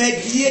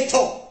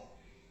mediator.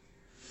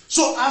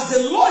 So as the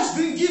law is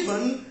being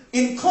given,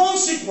 in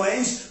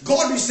consequence,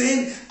 God is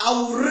saying, I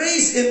will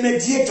raise a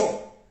mediator.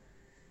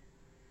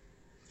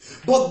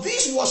 But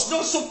this was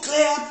not so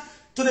clear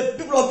to the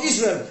people of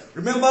Israel.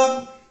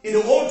 Remember in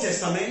the Old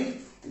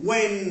Testament,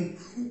 when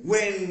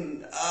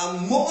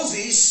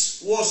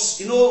Moses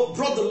was,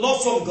 brought the law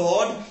from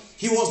God,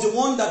 he was the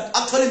one that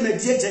actually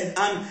mediated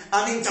and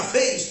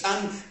interfaced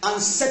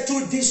and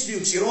settled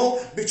disputes,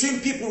 between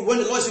people when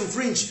the law is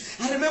infringed.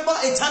 I remember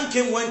a time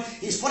came when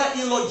his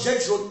father-in-law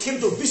Jethro came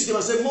to visit him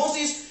and said,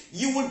 Moses,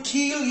 you will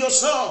kill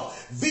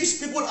yourself. These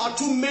people are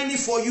too many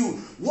for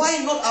you.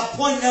 Why not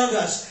appoint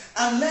elders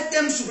and let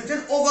them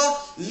superintend over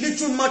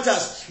little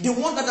matters? The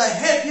one that are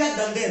heavier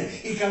than them,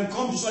 it can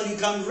come to so you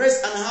can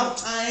rest and have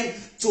time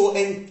to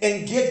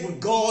engage with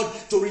God,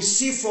 to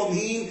receive from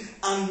Him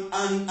and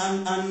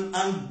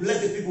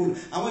bless the people.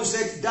 And when he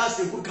said that's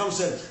a good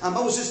counsel, and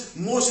Bible says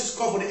Moses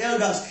called for the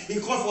elders. He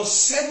called for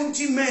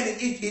 70 men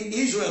in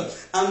Israel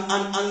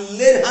and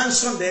laid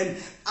hands on them,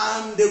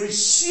 and they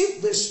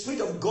received the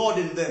Spirit of God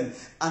in them,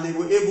 and they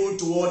were able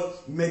to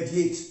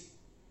mediate.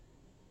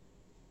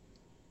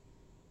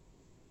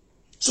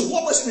 So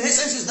what was in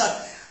essence is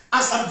that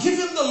as I'm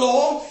giving the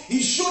law,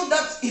 he showed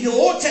that in the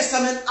Old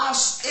Testament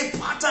as a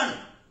pattern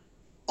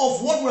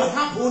of what will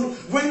happen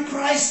when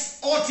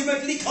Christ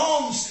ultimately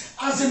comes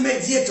as a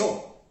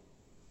mediator.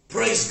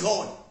 Praise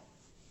God.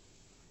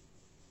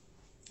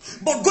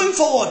 But going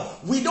forward,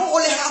 we don't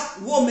only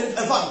have one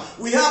mediator,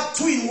 we have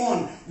two in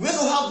one. We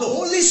also have the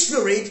Holy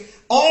Spirit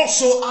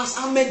also as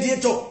a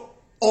mediator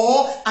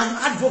or an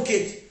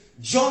advocate.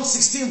 John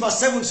 16 verse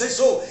 7 says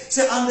so.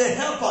 Say, and the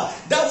helper.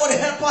 That word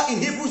helper in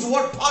Hebrew is the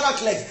word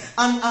paraclete.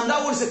 And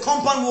that word is a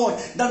compound word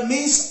that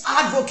means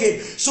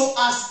advocate. So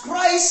as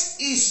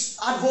Christ is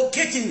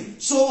advocating,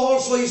 so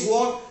also is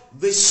what?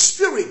 The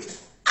Spirit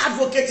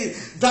advocating.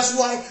 That's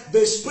why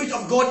the Spirit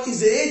of God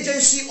is the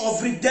agency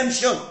of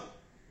redemption.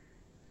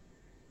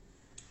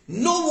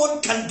 No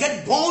one can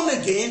get born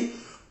again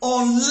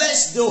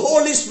unless the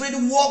Holy Spirit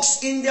works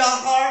in their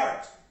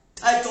heart.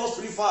 Titus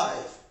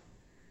 3:5.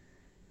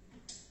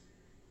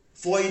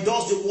 For he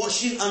does the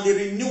washing and the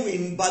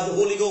renewing by the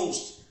Holy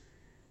Ghost.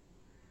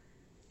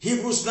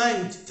 Hebrews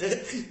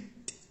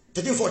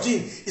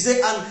 9:13-14. He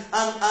said,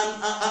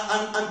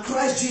 and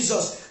Christ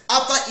Jesus,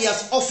 after he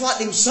has offered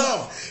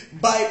himself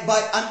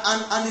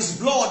and his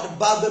blood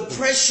by the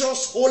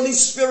precious Holy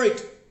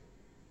Spirit.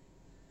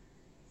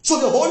 So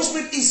the Holy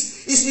Spirit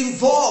is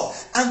involved,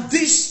 and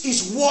this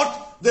is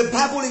what the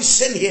Bible is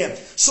saying here.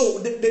 So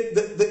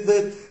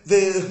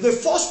the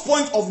first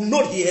point of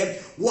note here,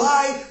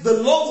 why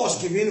the law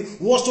was given,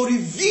 was to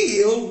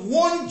reveal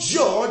one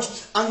judge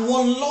and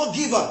one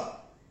lawgiver.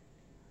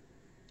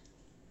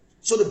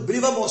 So the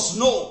believer must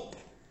know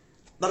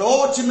that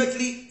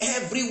ultimately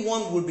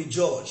everyone will be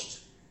judged.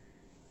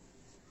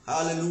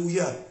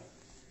 Hallelujah.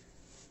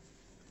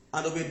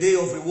 And of a day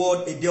of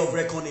reward, a day of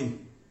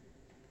reckoning.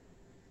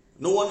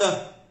 No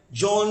wonder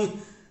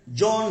John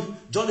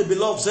the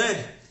beloved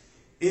said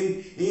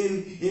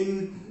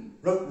in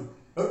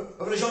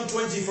Revelation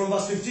 20 from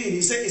verse 15,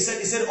 he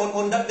said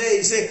on that day,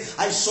 he said,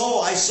 I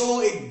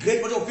saw a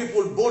great bunch of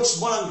people, both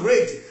small and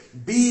great,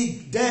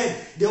 big, dead.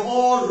 They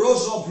all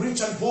rose up,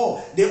 rich and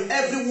poor.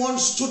 Everyone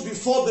stood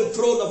before the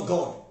throne of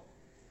God.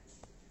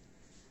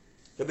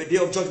 There will be a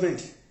day of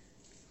judgment.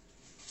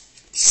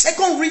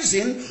 Second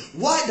reason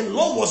why the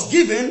law was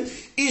given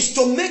is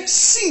to make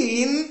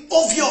sin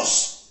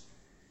obvious.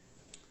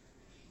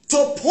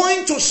 To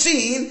point to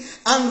sin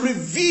and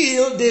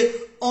reveal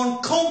the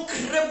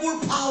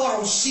unconquerable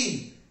power of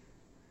sin.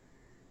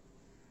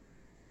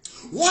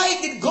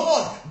 Why did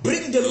God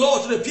bring the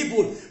law to the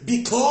people?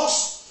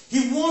 Because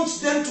He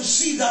wants them to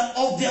see that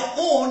of their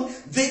own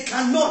they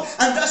cannot.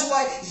 And that's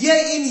why year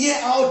in, year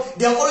out,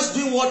 they're always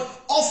doing what?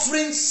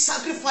 Offering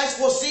sacrifice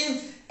for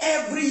sin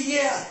every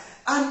year.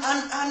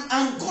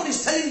 And God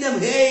is telling them,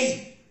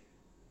 hey,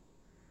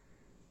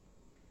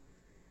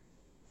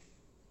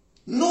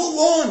 no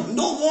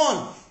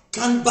one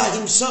can by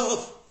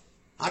himself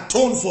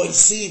atone for his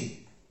sin.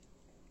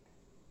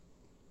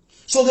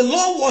 So the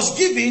law was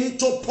given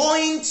to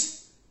point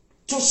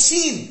to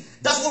sin.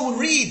 That's what we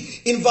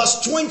read in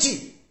verse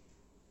 20.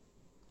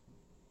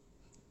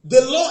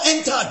 The law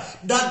entered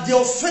that the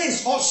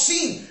offense or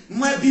sin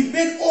might be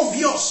made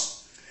obvious.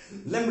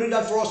 Let me read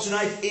that for us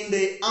tonight in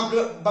the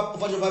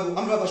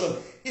Amplified version.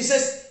 It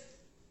says,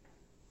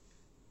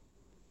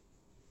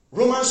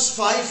 Romans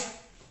 5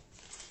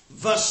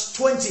 verse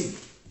 20.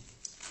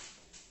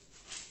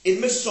 It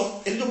makes a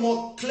little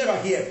more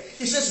clearer here.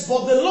 It says,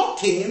 but the law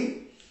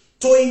came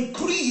to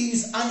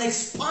increase and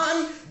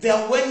expand the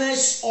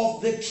awareness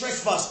of the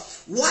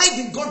trespass. Why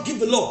did God give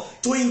the law?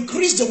 To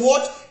increase the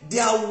what? The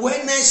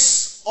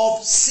awareness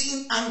of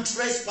sin and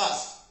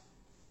trespass.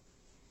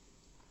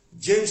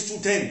 James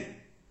 2:10.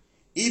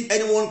 If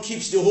anyone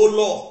keeps the whole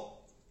law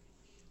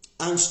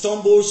and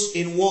stumbles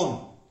in one,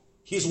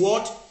 he's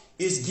what?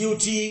 Is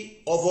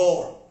guilty of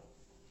all.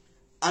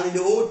 And in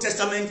the Old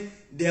Testament,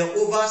 there are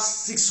over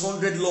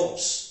 600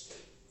 laws.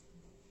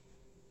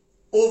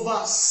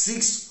 Over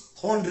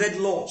 600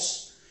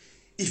 laws.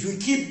 If you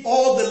keep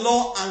all the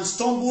law and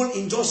stumble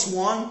in just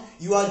one,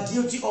 you are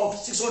guilty of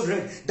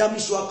 600. That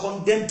means you are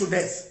condemned to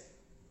death.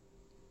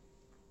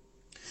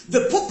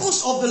 The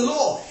purpose of the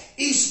law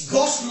is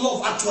God's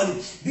love,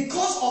 actually.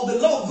 Because of the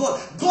love of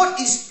God, God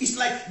is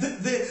like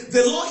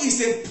the law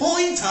is a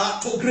pointer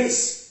to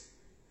grace.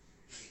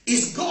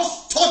 It's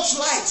God's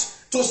torchlight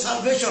to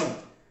salvation.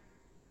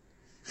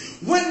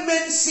 When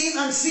men sin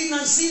and sin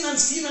and sin and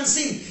sin and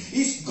sin,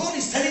 God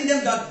is telling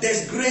them that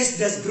there's grace,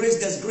 there's grace,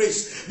 there's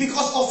grace.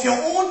 Because of your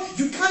own,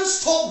 you can't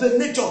stop the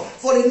nature.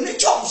 For the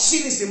nature of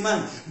sin is in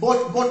man.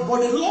 But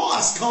the law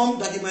has come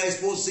that it may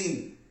expose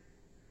sin.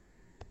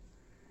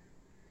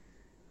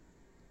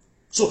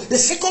 So the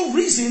second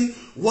reason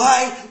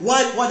why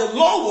the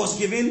law was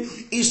given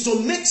is to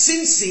make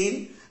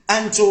sin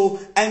and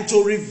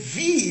to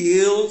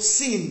reveal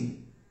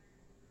sin.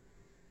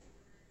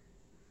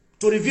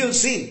 To reveal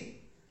sin.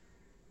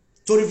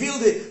 To reveal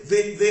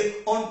the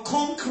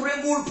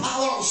unconquerable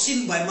power of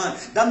sin by man.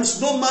 That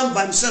means no man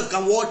by himself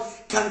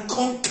can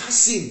conquer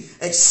sin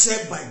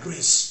except by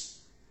grace.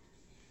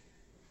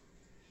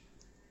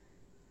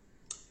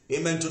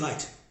 Amen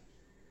tonight.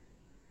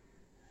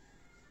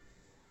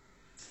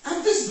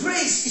 And this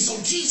grace is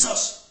of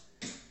Jesus.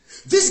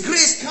 This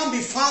grace can't be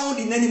found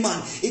in any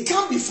man. It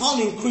can't be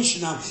found in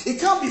Krishna. It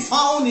can't be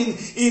found in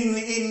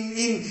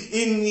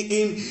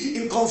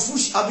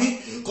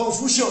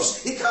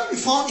Confucius. It can't be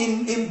found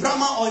in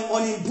Brahma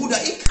or in Buddha.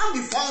 It can't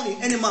be found in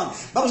any man.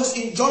 Bible says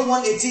in John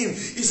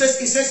 1:18, it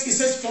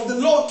says, for the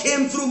law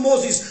came through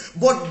Moses,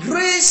 but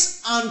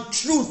grace and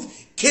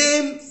truth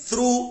came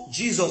through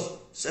Jesus.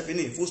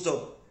 Stephanie, full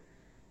stop.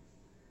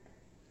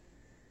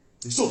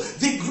 So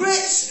the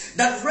grace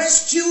that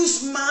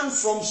rescues man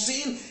from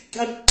sin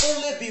can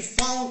only be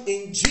found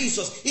in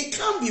Jesus. It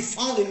can't be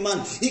found in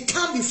man. It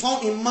can't be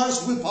found in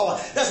man's willpower.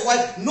 That's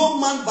why no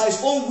man by his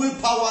own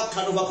willpower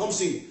can overcome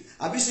sin.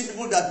 Have you seen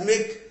people that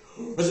make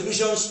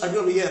resolutions at the end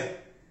of the year?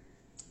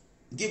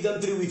 Give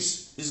them 3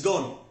 weeks. It's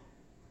gone.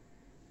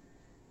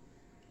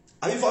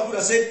 Have you found people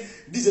that said,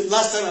 this is the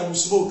last time I will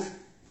smoke.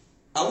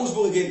 I won't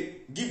smoke again.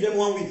 Give them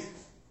 1 week.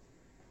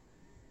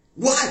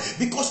 Why?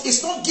 Because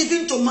it's not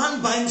given to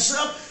man by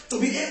himself to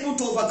be able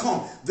to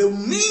overcome. The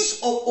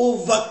means of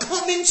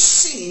overcoming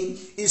sin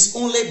is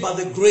only by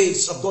the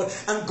grace of God.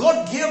 And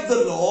God gave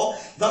the law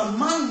that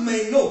man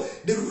may know.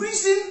 The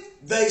reason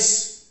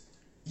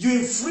you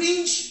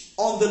infringe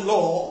on the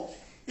law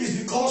is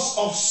because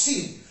of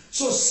sin.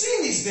 So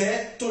sin is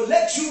there to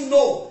let you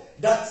know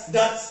that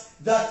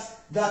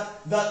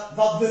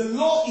the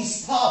law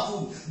is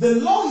powerful. The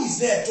law is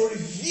there to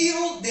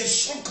reveal the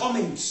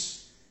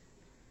shortcomings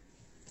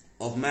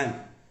of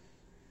man.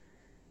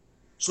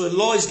 So the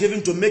law is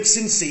given to make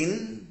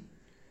sin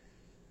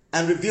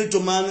and reveal to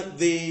man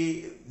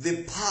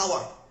the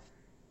power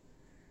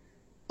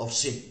of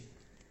sin.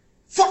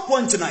 Fourth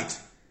point tonight,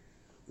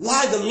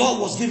 why the law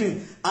was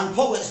given, and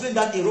Paul will explain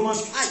that in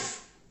Romans 5.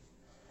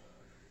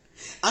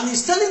 And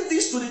he's telling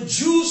this to the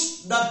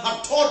Jews that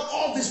had taught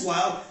all this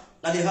while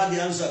that they had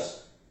the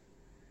answers.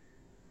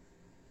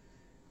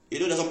 You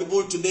know, there's some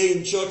people today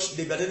in church,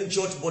 they've attended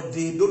church, but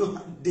they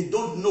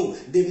don't know.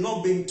 They've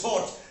not been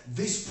taught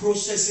these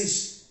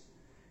processes.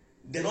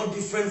 They're not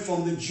different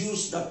from the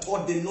Jews that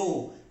thought they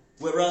know,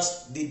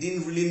 whereas they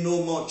didn't really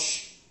know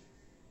much.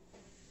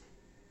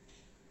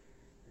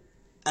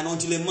 And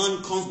until a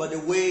man comes by the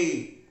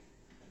way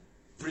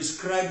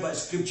prescribed by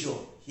Scripture,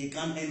 he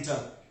can't enter.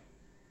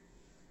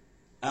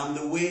 I am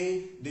the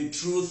way, the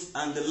truth,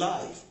 and the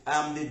life.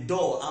 I am the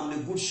door. I am the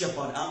good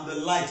shepherd. I am the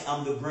light. I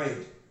am the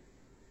bread.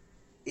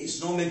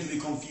 It's not meant to be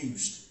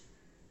confused.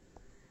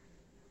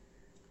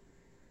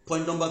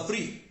 Point number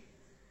 3.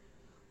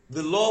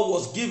 The law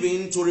was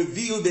given to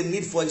reveal the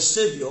need for a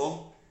Savior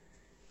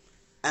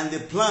and the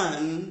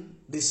plan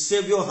the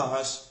Savior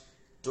has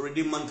to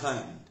redeem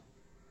mankind.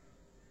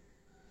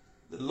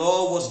 The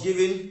law was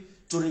given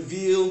to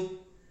reveal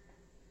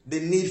the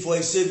need for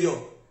a Savior.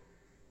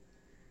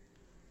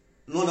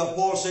 Know that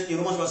Paul said in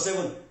Romans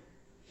 7,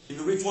 if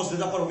you read first the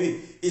part of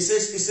it, it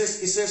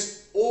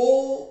says,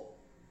 "Oh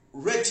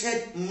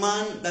wretched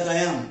man that I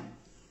am,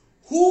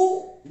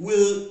 who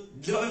will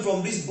deliver me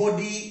from this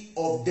body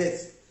of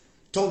death?"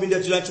 Turn with me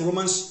there to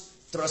Romans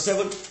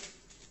 7.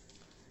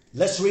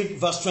 Let's read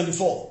verse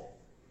 24.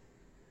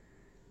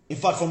 In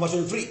fact, from verse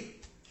 23.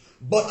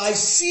 "But I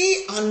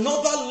see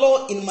another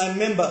law in my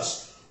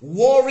members,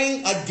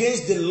 warring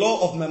against the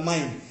law of my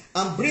mind,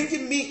 and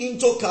bringing me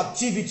into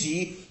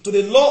captivity to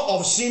the law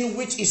of sin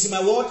which is in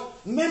my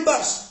what?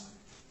 Members."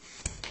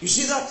 You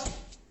see that?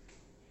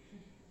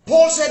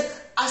 Paul said,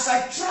 as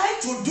I try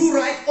to do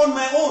right on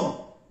my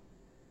own,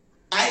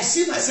 I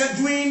see myself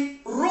doing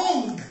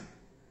wrong.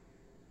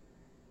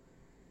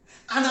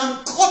 And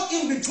I'm caught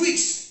in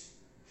betwixt.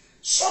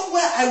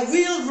 Somewhere I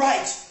will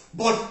right,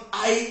 but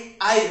I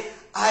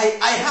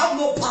have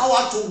no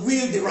power to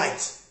will the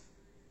right.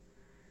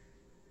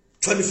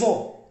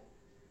 24.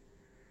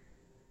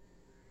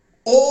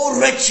 "O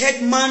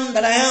wretched man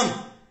that I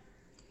am,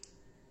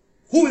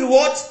 who will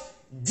what?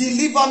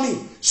 Deliver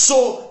me."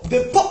 So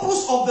the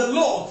purpose of the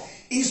law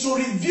is to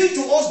reveal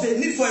to us the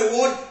need for a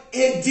word,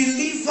 a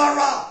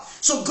deliverer.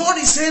 So God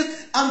is saying,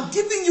 I'm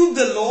giving you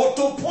the law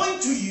to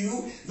point to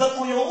you that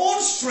on your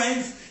own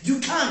strength you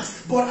can't,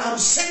 but I'm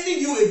sending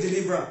you a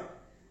deliverer.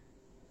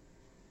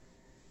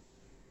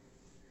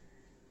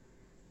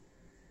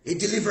 A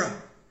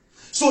deliverer.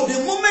 So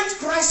the moment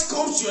Christ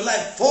comes to your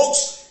life,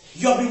 folks,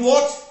 you'll be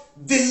what?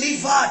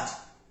 Delivered.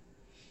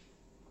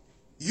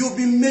 You'll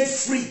be made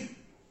free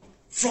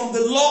from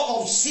the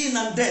law of sin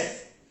and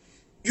death.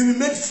 You'll be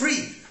made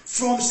free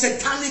from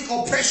satanic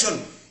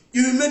oppression.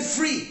 You'll be made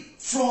free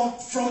from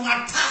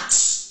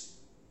attacks.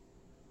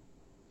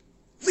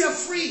 We are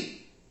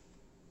free.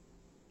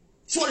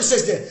 See what it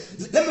says there.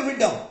 Let me read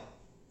down.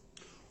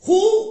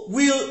 "Who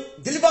will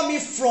deliver me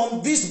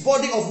from this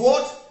body of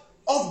what?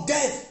 Of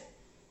death?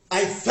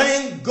 I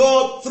thank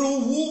God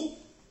through who?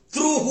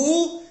 Through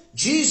who?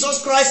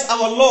 Jesus Christ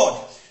our Lord."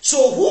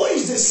 So who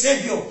is the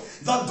Savior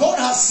that God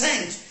has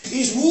sent?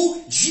 Is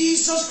who?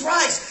 Jesus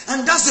Christ.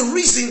 And that's the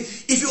reason,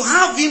 if you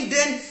have Him,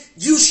 then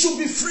you should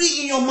be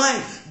free in your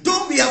mind.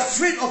 Don't be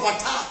afraid of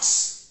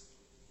attacks.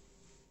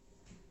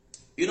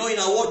 You know, in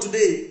our world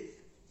today,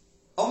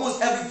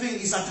 almost everything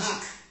is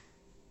attack.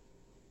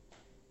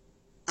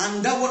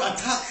 And that word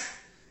attack,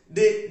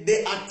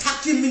 the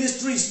attacking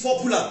ministry is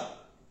popular.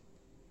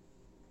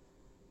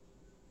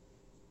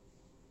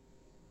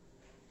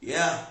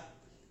 Yeah,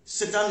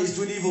 Satan is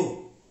doing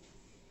evil.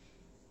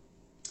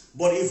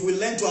 But if we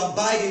learn to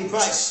abide in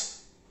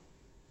Christ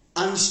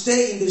and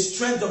stay in the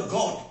strength of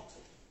God,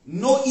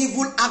 no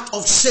evil act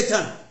of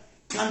Satan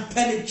can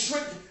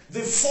penetrate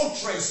the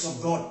fortress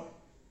of God.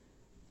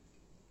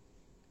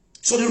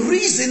 So the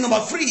reason,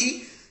 number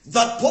 3,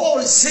 that Paul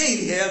is saying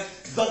here,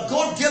 that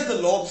God gave the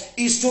law,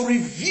 is to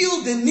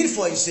reveal the need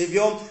for a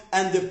Savior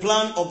and the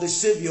plan of the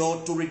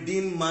Savior to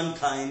redeem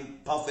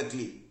mankind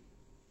perfectly.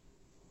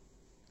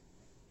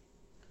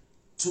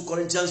 2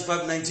 Corinthians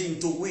 5:19,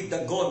 to wit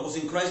that God was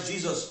in Christ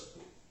Jesus.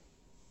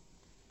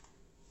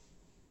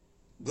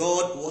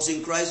 God was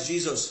in Christ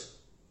Jesus.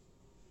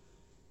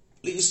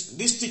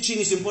 This teaching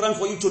is important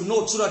for you to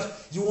note so that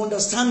you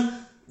understand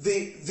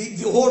the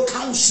whole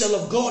counsel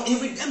of God in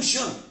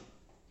redemption.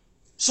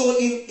 So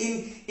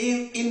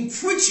in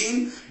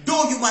preaching,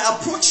 though you might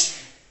approach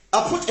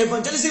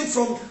evangelism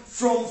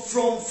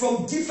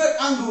from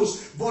different angles,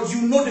 but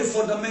you know the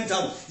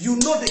fundamental, you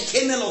know the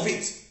kernel of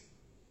it.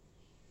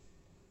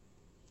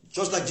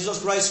 Just like Jesus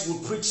Christ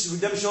would preach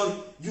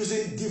redemption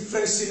using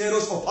different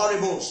scenarios or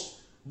parables.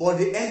 but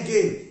the end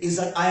game is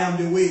that I am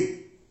the way.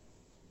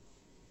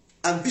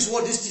 And this is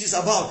what this is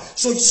about.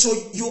 So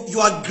you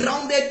are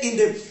grounded in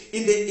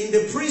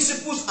the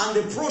principles and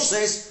the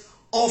process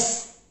of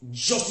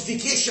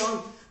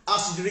justification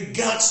as it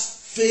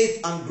regards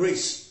faith and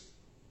grace.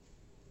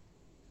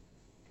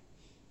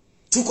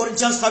 2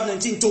 Corinthians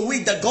 5:19, to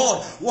wit that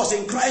God was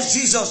in Christ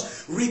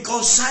Jesus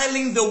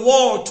reconciling the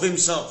world to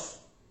himself.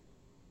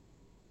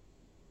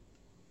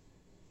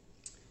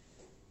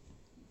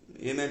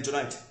 Amen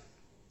tonight.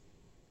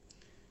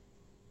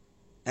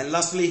 And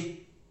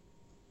lastly,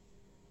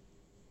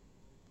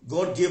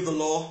 God gave the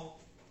law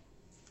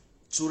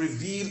to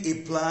reveal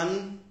a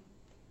plan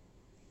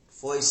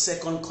for a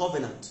second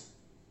covenant.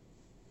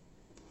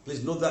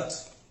 Please note that.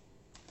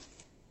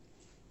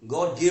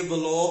 God gave the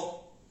law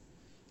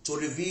to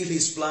reveal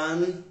his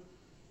plan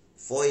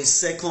for a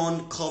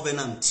second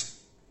covenant.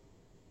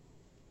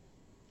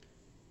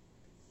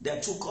 There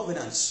are two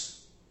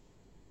covenants.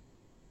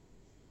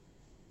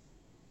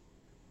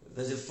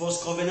 There's a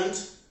first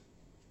covenant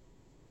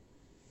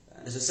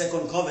and there's a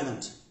second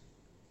covenant.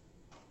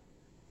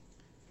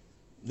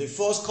 The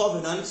first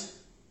covenant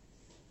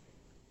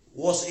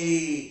was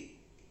a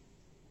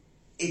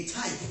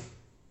type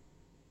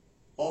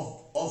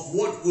of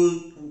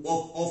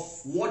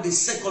what the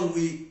second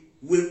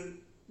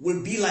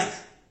will be like.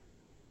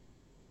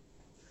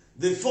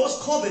 The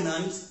first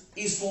covenant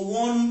is for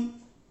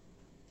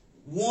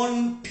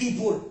one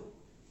people,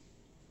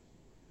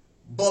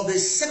 but the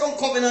second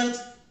covenant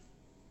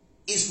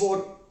is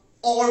for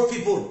all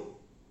people.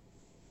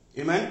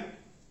 Amen.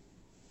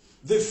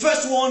 The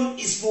first one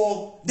is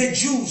for the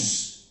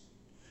Jews.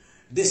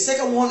 The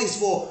second one is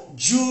for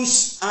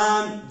Jews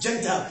and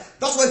Gentiles.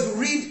 That's why if you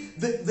read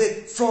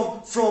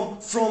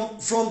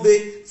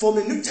from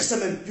the New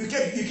Testament, you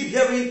keep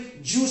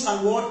hearing Jews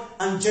and what?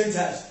 And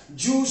Gentiles.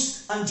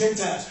 Jews and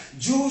Gentiles.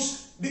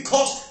 Jews,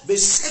 because the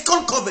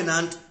second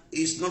covenant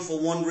is not for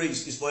one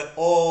race, it's for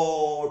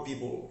all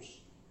peoples.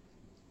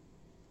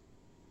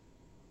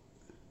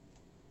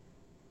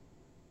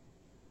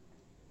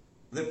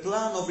 The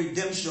plan of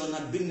redemption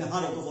had been in the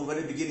heart of God from the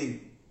very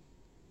beginning.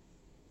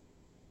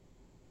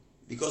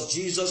 Because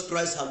Jesus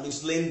Christ had been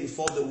slain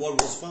before the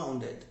world was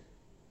founded.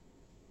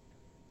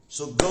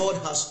 So God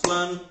has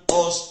planned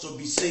us to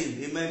be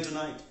saved. Amen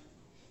tonight.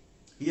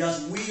 He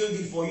has willed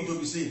it for you to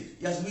be saved.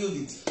 He has willed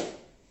it.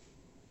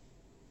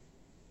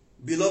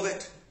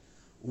 Beloved,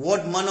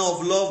 what manner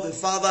of love the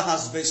Father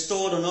has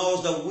bestowed on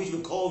us that which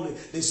we call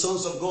the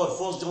sons of God.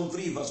 1 John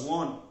 3 verse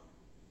 1.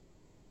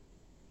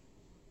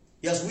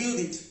 He has willed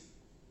it.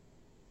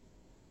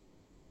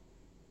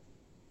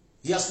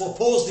 He has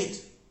proposed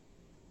it.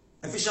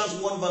 Ephesians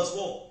 1 verse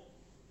 4.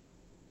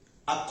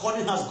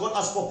 According as God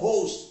has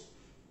proposed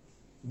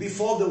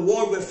before the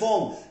world were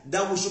formed,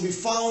 that we should be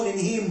found in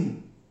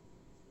him.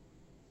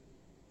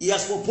 He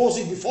has proposed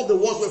it before the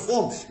world were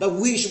formed, that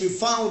we should be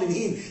found in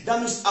him. That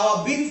means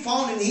our being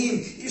found in him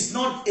is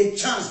not a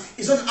chance.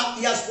 It's not.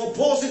 He has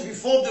proposed it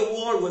before the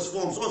world was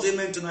formed. So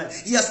amen tonight.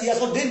 He has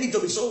ordained it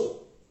to be so.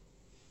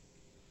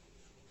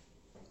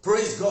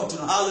 Praise God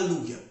tonight.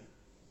 Hallelujah.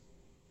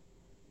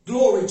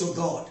 Glory to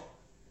God.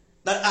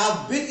 That I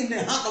have been in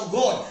the heart of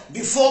God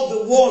before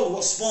the world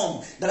was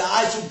formed. That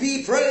I should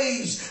be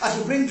praised. I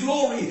should bring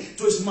glory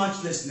to his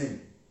matchless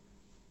name.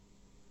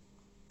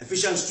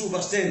 Ephesians 2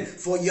 verse 10.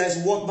 For ye are his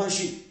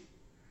workmanship,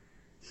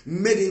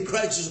 made in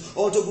Christ Jesus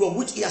unto glory,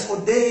 which he has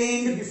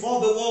ordained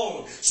before the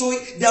world. So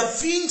there are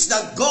things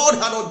that God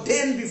had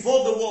ordained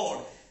before the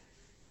world.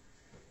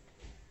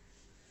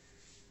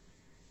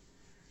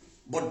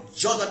 But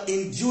just that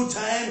in due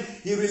time,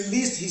 he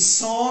released his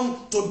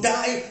son to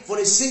die for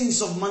the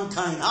sins of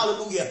mankind.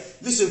 Hallelujah.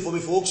 Listen for me,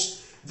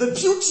 folks. The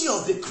beauty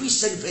of the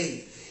Christian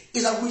faith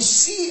is that we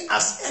see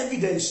as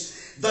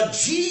evidence that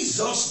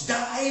Jesus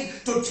died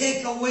to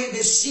take away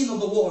the sin of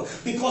the world.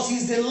 Because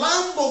he's the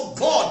Lamb of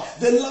God.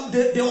 The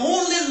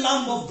only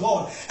Lamb of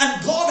God.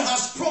 And God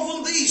has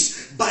proven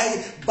this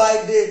by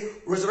the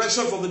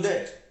resurrection from the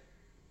dead.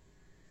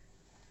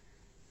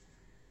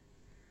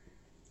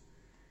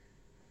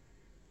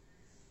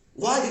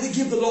 Why did he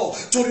give the law?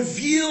 To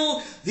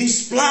reveal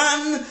his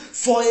plan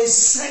for a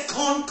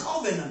second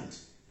covenant.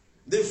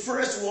 The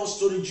first was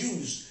to the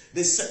Jews.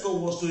 The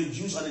second was to the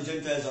Jews and the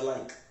Gentiles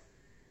alike.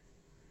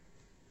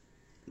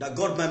 That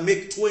God might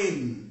make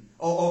twain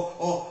or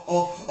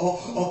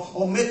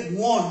make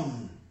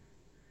one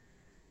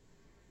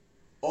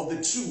of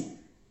the two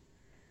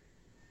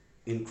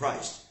in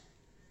Christ.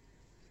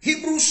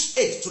 Hebrews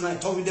 8 tonight.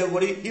 Talk with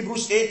everybody.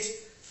 Hebrews 8.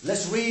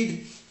 Let's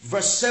read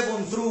verse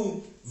 7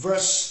 through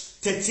verse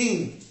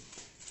 13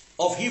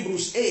 of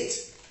Hebrews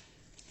 8.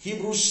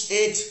 Hebrews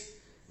 8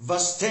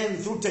 verse 10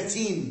 through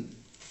 13.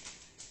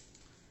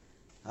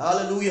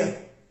 Hallelujah.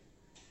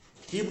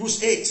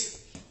 Hebrews 8.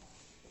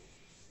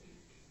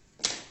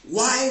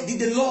 Why did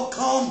the law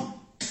come?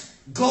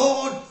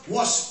 God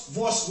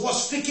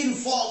was speaking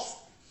forth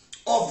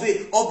of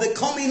the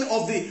coming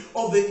of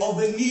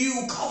the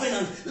new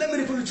covenant. Let me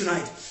repeat it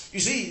tonight. You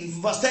see,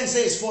 verse 10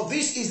 says, for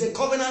this is the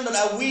covenant that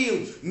I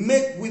will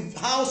make with the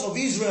house of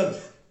Israel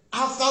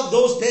After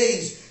those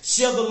days,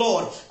 saith the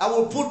Lord, I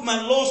will put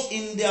my laws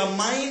in their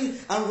mind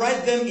and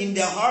write them in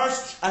their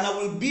hearts, and I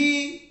will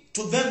be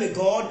to them a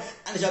God,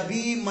 and they shall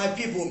be my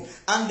people.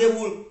 And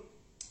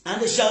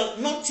they shall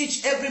not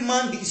teach every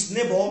man his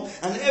neighbor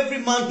and every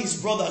man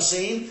his brother,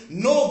 saying,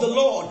 Know the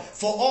Lord,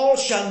 for all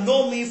shall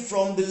know me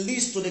from the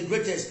least to the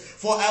greatest.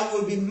 For I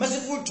will be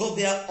merciful to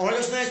their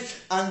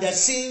unrighteousness, and their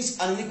sins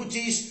and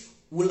iniquities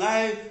will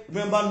I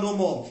remember no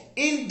more.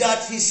 In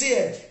that he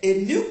said, a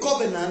new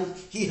covenant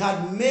he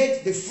had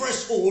made the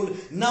first old,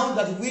 now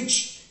that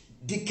which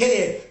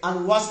decayed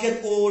and was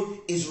get old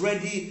is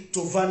ready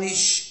to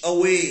vanish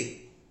away.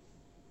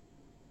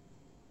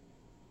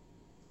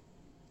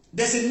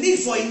 There's a need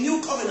for a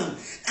new covenant.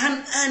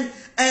 And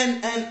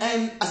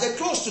as I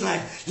close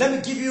tonight, let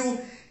me give you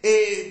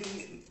a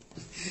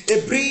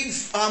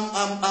brief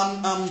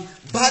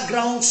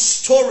background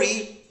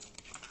story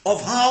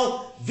of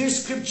how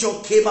this scripture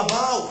came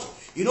about.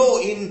 You know,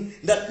 in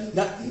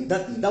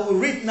that we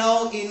read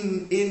now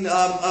in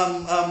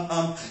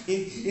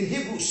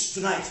Hebrews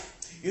tonight.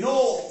 You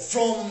know,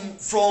 from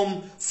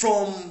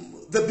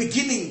the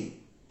beginning,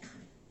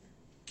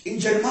 in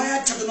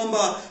Jeremiah chapter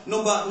number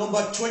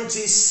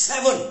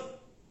 27,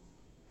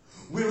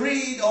 we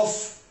read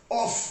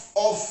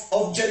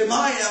of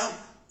Jeremiah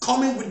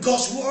coming with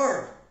God's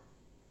word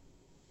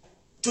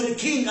to the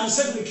king and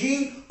said to the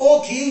king,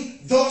 O king,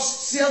 thus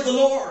saith the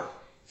Lord,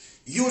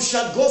 you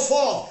shall go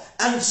forth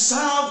and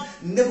serve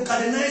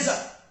Nebuchadnezzar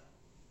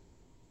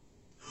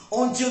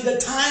until the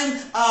time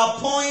I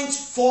appoint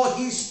for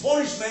his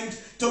punishment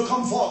to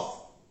come forth.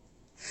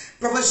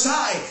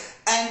 Prophesy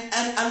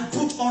and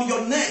put on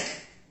your neck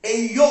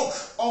a yoke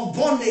of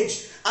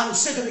bondage, and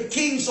say to the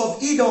kings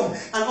of Edom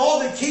and all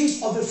the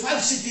kings of the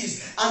 5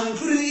 cities, and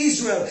including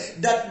Israel,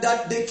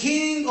 that the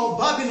king of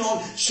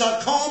Babylon shall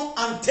come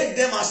and take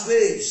them as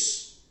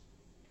slaves.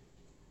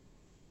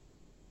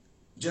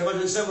 Jeremiah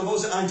 27,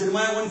 and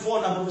Jeremiah went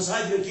forth and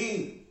prophesied to the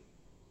king.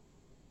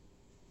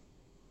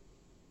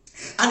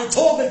 And he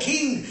told the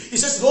king, he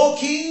says, O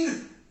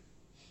king,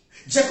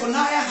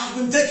 Jeconiah has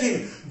been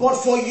taken, but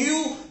for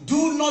you,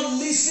 do not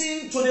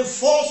listen to the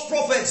false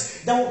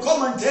prophets that will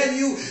come and tell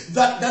you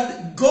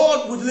that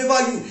God will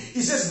deliver you.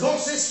 He says, God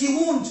says he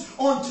won't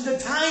until the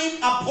time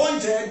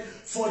appointed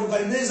for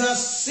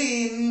Nebuchadnezzar's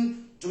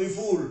sin to be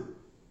full.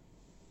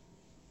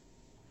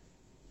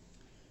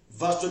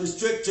 Verse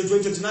 28 to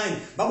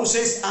 29, Bible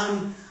says,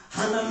 and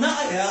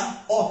Hananiah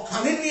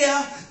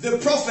the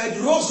prophet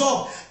rose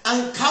up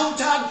and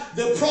countered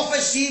the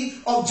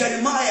prophecy of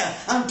Jeremiah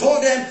and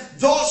told them,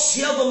 thus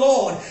saith the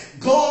Lord,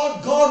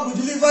 God will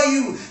deliver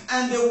you,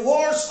 and the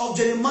words of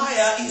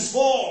Jeremiah is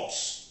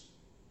false.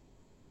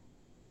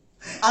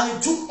 And he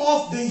took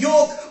off the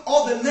yoke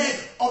of the neck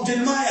of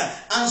Jeremiah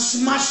and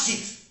smashed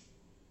it.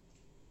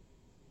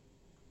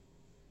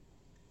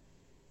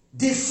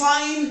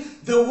 Define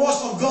the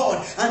words of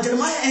God. And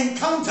Jeremiah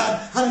encountered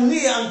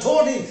Hananiah and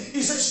told him,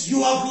 he says,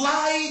 you have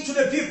lied to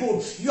the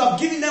people, you have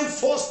given them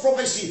false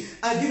prophecy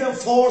and given them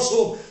false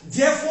hope.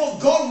 Therefore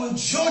God will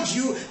judge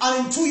you,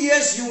 and in 2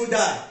 years you will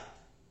die.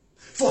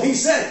 For he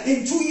said,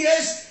 in 2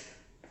 years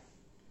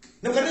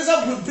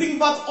Nebuchadnezzar will bring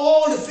back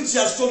all the things he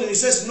has stolen. He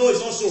says, no,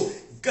 it's not so.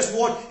 Guess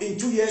what? In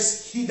 2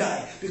 years he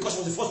died because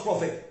of the false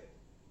prophet.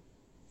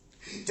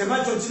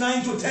 Jeremiah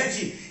 29 to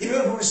 30, he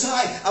will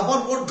prophesy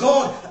about what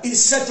God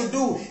is set to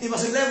do. In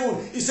verse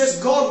 11, he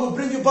says, God will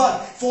bring you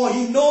back, for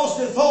he knows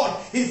the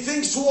thought he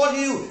thinks toward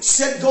you,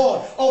 said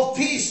God, of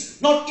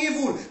peace, not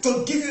evil,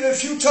 to give you a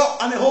future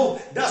and a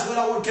hope. That's where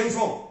that word came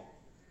from.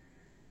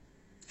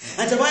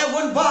 And Jeremiah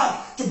went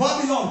back to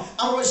Babylon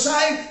and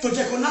prophesied to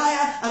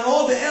Jeconiah and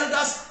all the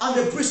elders and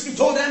the priests. He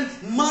told them,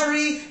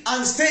 marry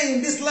and stay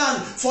in this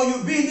land, for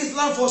you'll be in this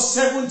land for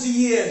 70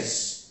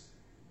 years.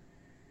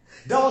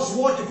 That was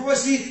what the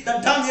prophecy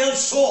that Daniel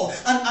saw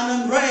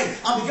and read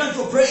and began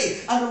to pray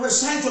and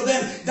recite to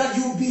them, that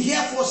you will be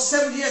here for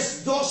 7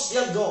 years, thus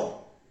saith God.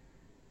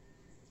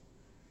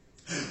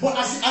 But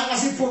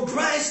as he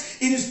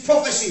progressed in his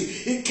prophecy,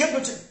 he came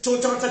to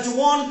chapter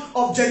 31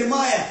 of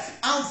Jeremiah.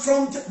 And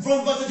from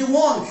verse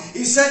 31,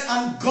 he said,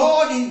 and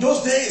God in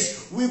those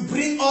days will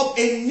bring up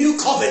a new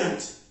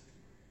covenant.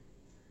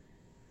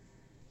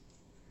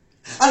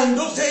 And in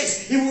those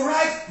days, he will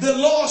write the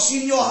laws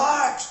in your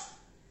heart.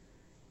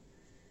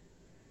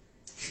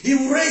 He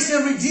will raise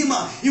a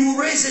redeemer. He will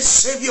raise a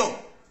savior.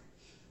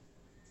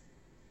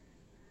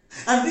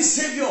 And this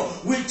savior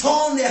will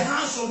turn the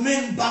hearts of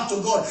men back to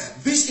God.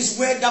 This is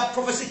where that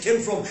prophecy came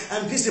from.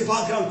 And this is the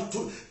background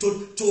to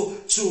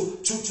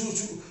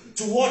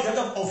what the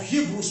author of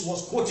Hebrews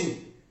was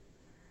quoting.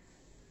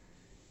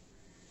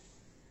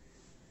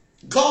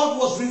 God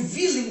was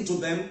revealing to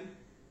them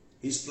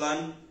his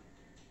plan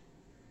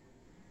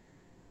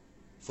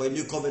for a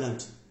new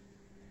covenant.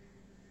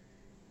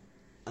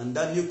 And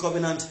that new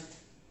covenant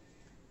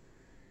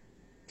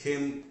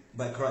came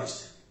by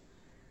Christ,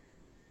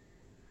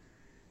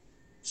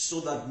 so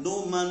that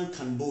no man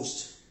can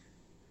boast,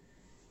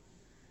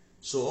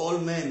 so all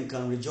men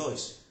can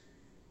rejoice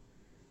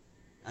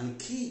and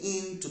key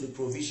in to the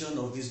provision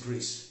of this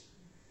grace.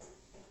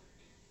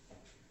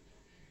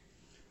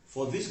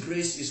 For this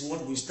grace is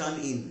what we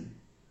stand in,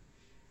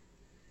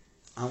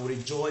 and we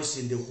rejoice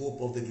in the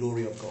hope of the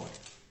glory of God.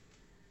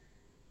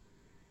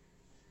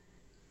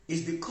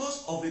 It's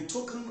because of the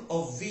token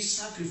of this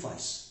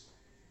sacrifice,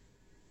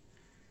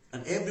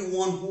 and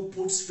everyone who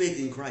puts faith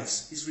in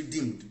Christ is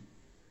redeemed.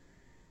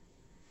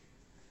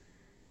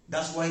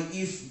 That's why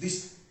if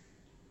this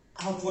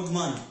outward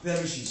man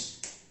perishes,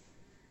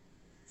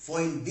 for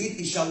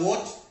indeed it shall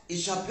what? It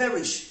shall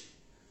perish.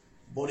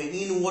 But the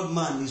inward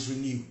man is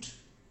renewed.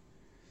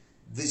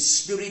 The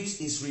spirit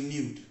is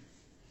renewed.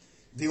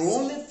 The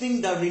only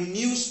thing that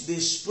renews the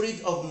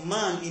spirit of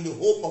man in the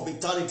hope of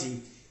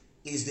eternity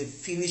is the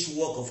finished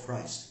work of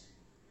Christ.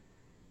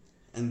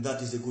 And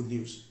that is the good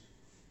news.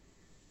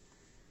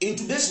 In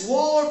today's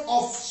world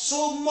of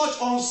so much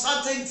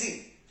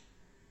uncertainty,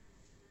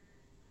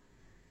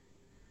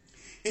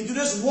 in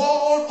today's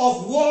world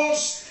of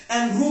wars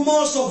and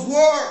rumors of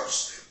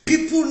wars,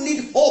 people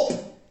need hope.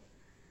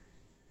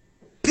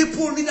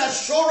 People need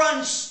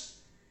assurance.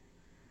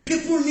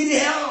 People need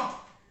help.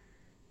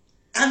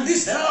 And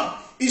this help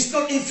is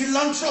not in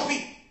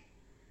philanthropy.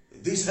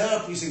 This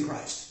help is in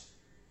Christ.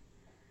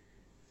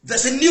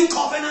 There's a new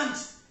covenant.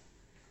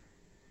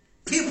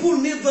 People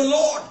need the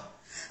Lord.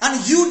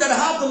 And you that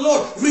have the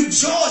Lord,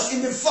 rejoice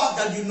in the fact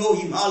that you know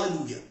Him.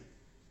 Hallelujah.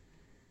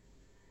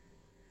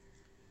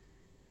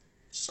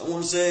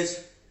 Someone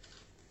says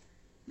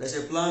there's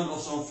a plan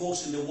of some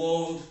folks in the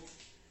world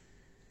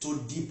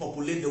to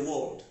depopulate the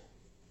world.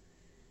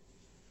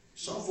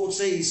 Some folks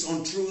say it's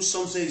untrue,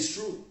 some say it's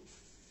true.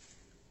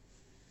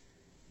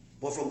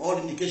 But from all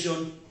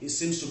indication, it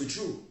seems to be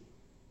true.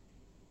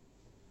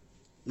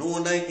 No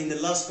wonder in the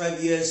last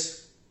 5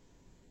 years,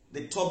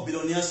 the top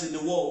billionaires in the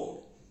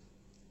world,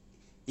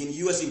 in the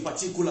US in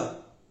particular,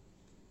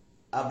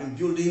 have been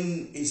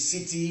building a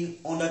city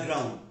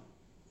underground.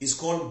 It's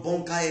called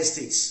bunker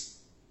estates.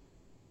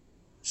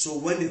 So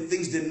when the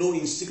things they know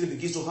in secret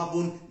begins to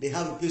happen, they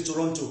have a place to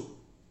run to.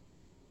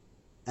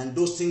 And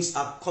those things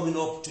are coming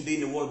up today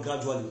in the world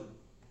gradually.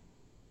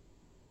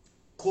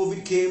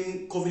 COVID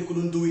came, COVID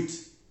couldn't do it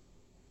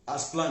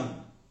as planned.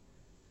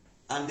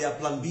 And there are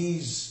plan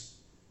Bs,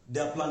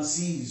 there are plan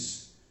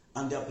Cs,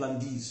 and there are plan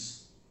Ds.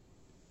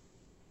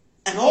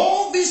 And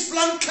all this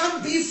plan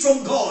can't be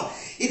from God.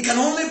 It can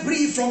only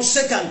be from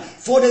Satan.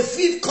 For the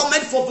thief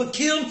cometh for to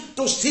kill,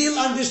 to steal,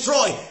 and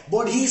destroy.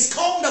 But he is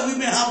come that we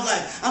may have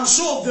life. And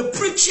so the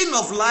preaching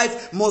of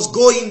life must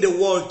go in the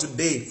world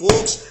today,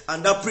 folks.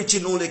 And that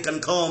preaching only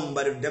can come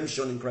by the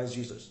redemption in Christ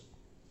Jesus.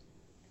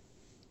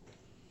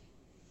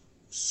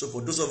 So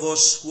for those of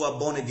us who are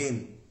born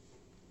again,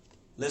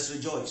 let's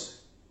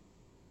rejoice.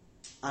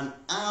 And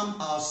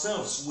arm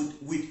ourselves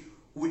with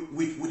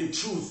the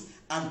truth.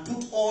 And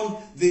put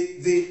on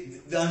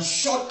and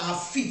shod our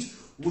feet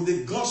with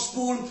the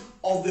gospel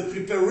of the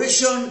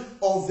preparation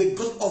of the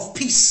God of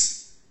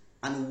peace,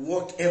 and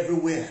walk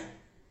everywhere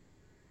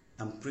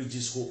and preach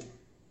His hope.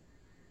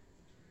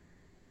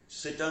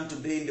 Satan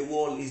today in the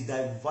world is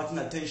diverting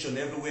attention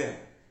everywhere.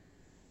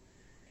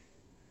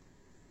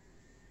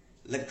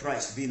 Let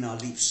Christ be in our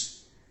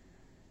lips,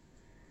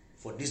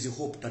 for this is the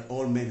hope that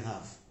all men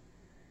have.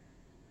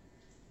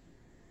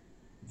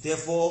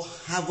 Therefore,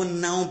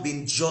 having now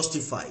been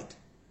justified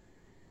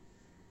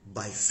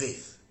by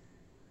faith,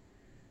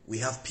 we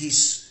have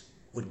peace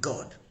with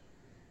God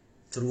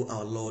through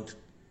our Lord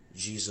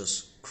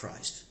Jesus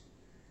Christ.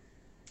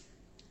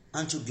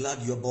 Aren't you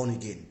glad you're born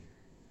again?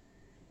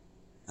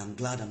 I'm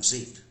glad I'm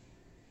saved.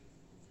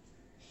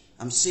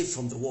 I'm saved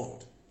from the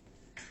world.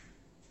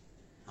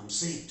 I'm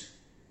saved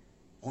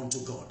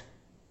unto God.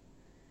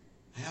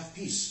 I have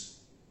peace.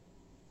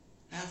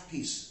 I have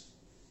peace.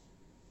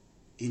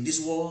 In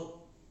this world,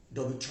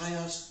 there will be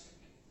trials,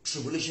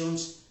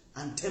 tribulations,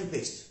 and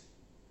tempests.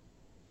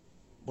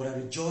 But I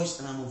rejoice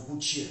and I'm of good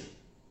cheer,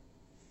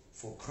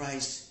 for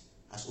Christ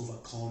has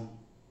overcome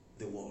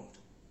the world.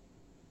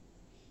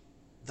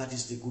 That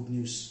is the good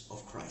news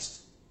of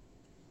Christ.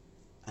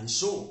 And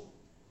so,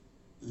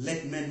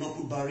 let men not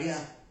put barrier.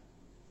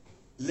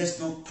 Let's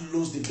not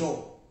close the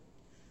door.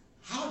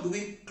 How do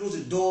we close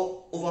the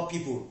door over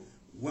people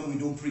when we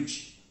don't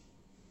preach?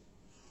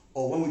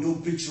 Or when we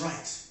don't preach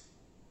right?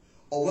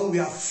 Or when we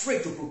are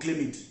afraid to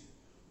proclaim it?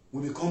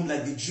 We become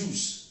like the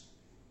Jews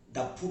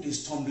that put a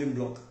stumbling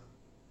block.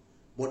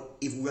 But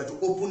if we are to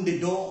open the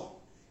door,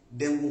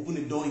 then we open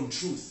the door in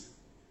truth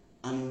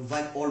and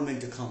invite all men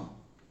to come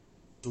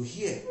to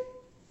hear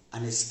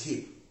and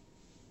escape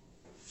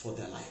for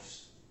their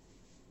lives.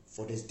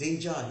 For there's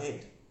danger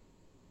ahead,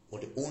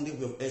 but the only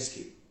way of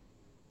escape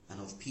and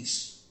of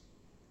peace,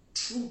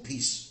 true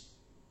peace,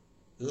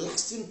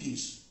 lasting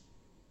peace,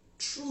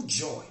 true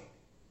joy,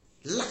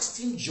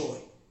 lasting joy,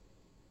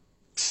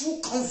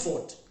 true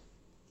comfort,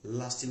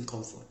 lasting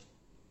comfort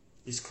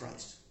is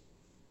Christ.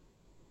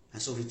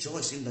 And so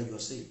rejoice in that you are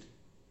saved.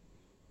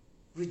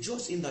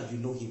 Rejoice in that you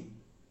know Him.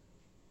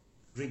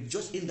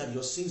 Rejoice in that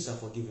your sins are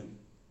forgiven.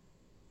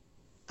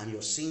 And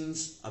your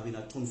sins have been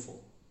atoned for.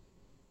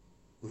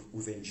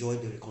 We've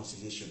enjoyed the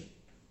reconciliation.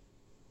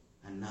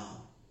 And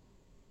now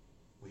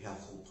we have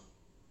hope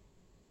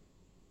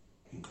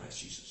in Christ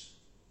Jesus.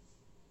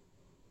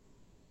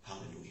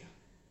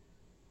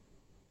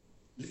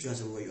 Lift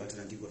your hands where you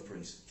are and give God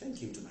praise. Thank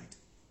Him tonight.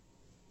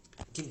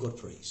 Give God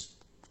praise.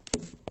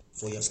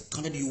 For He has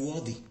counted you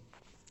worthy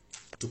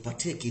to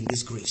partake in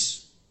this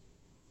grace.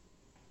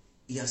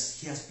 He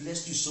has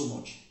blessed you so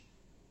much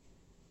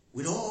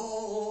with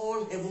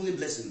all heavenly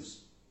blessings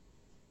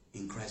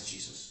in Christ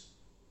Jesus.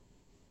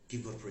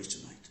 Give God praise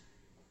tonight.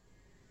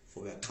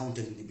 For we are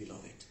counted in the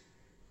beloved.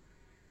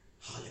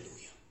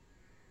 Hallelujah.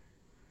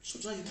 So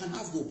tonight you can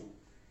have hope.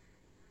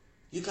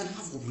 You can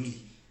have hope,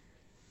 really.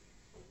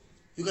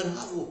 You can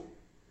have hope.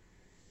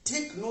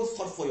 Take no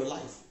thought for your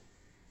life.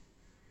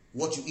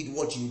 What you eat,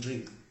 what you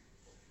drink.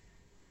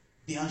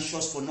 Be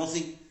anxious for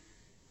nothing.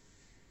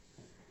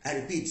 I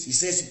repeat, he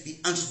says, be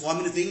anxious for how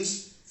many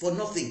things? For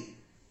nothing.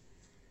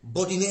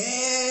 But in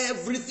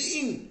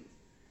everything,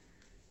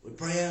 with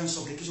prayer and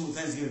supplication, with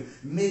thanksgiving,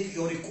 make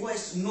your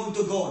request known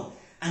to God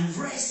and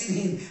rest in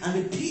Him,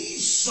 and the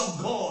peace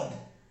of God,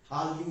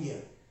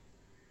 hallelujah,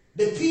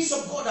 the peace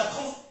of God that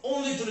comes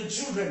only to the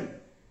children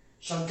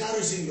shall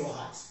garrison your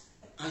heart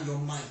and your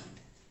mind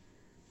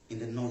in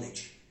the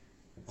knowledge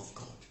of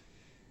God.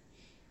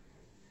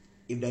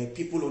 If there are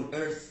people on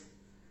earth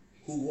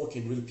who walk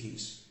in real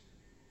peace,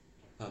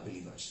 are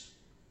believers.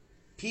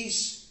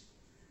 Peace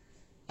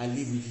I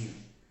live with you.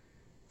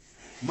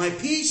 My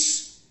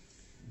peace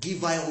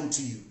give I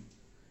unto you.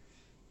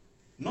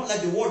 Not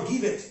like the world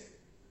giveth,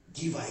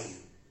 give I you.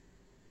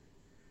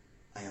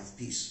 I have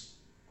peace.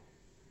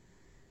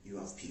 You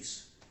have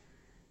peace.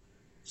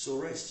 So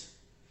rest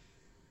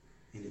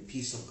in the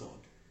peace of God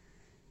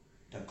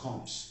that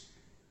comes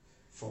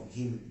from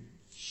Him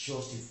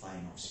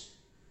justifying us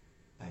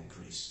by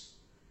grace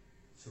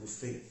through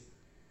faith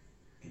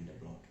in the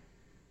blood.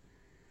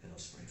 Let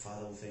us pray.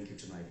 Father, we thank you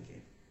tonight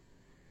again.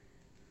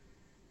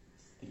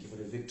 Thank you for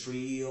the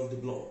victory of the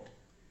blood.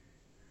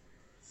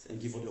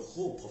 Thank you for the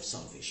hope of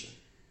salvation.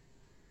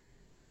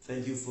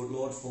 Thank you for,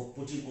 Lord, for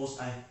putting us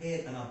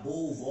ahead and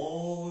above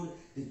all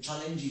the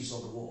challenges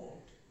of the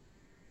world.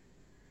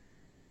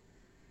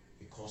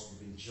 Because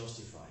we've been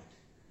justified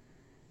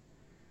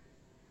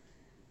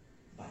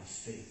by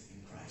faith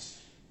in Christ.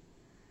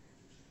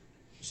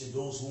 You said,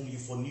 those whom you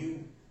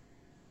foreknew,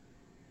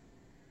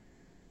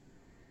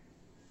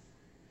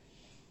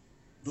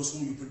 those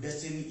whom you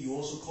predestined, you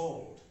also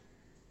called.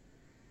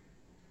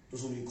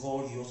 Those whom you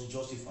called, you also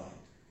justified.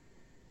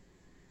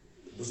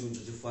 Those whom you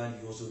justified,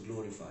 you also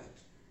glorified.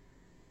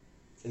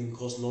 Thank you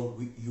because, Lord,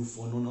 you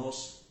foreknown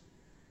us.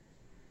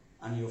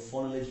 And your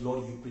foreknowledge,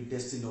 Lord, you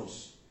predestined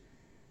us.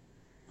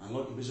 And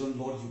Lord,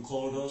 you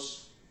called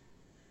us.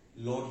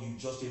 Lord, you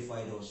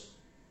justified us.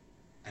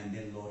 And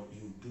then, Lord,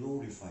 you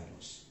glorified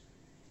us.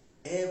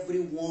 Every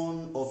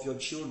one of your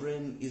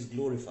children is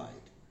glorified.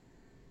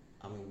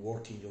 And we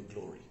walk in your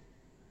glory.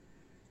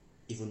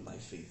 Even by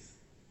faith.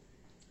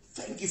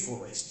 Thank you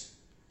for rest.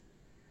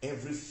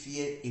 Every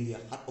fear in the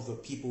heart of the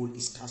people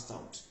is cast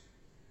out.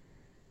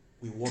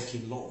 We walk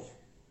in love.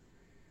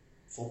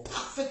 For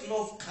perfect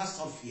love casts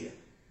out fear.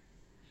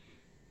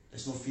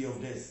 There's no fear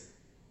of death.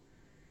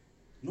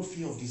 No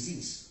fear of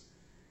disease.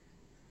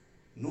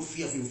 No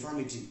fear of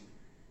infirmity.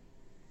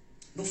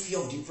 No fear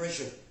of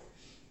depression.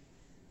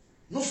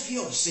 No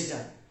fear of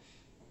Satan.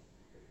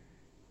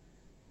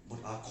 But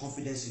our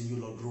confidence in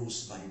you, Lord,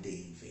 grows by the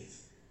day in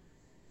faith.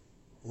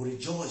 We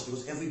rejoice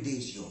because every day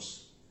is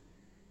yours.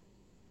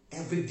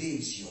 Every day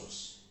is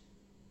yours.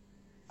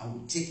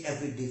 And we take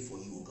every day for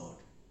you, O God,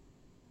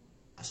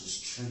 as you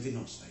strengthen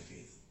us by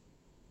faith.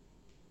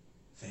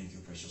 Thank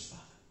you, precious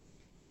Father.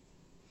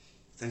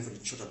 Thank you for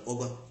the church at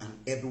Oba and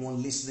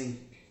everyone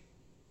listening.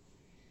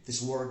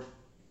 This word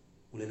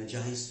will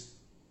energize,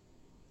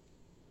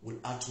 will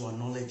add to our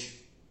knowledge,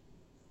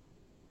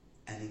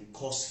 and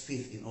cause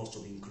faith in us to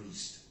be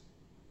increased.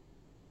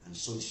 And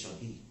so it shall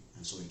be,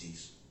 and so it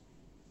is.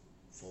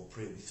 For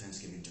pray with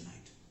thanksgiving tonight.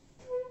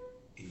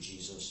 In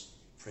Jesus'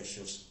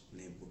 precious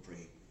name we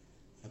pray.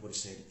 Everybody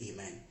said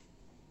amen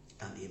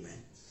and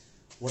amen.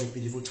 What a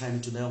beautiful time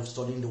today of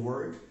studying the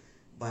word.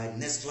 By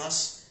next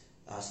class,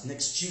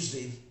 next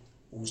Tuesday,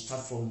 we'll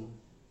start from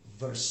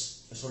chapter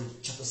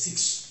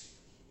 6.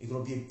 It's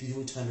going to be a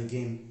beautiful time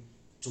again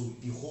to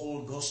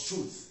behold God's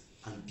truth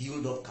and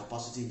build up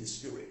capacity in the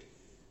spirit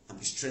and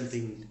be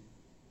strengthened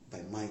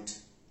by might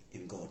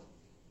in God.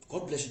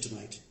 God bless you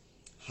tonight.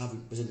 Have a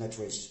pleasant night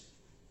rest,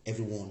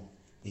 everyone,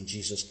 in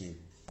Jesus' name.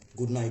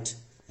 Good night,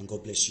 and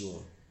God bless you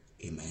all.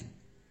 Amen.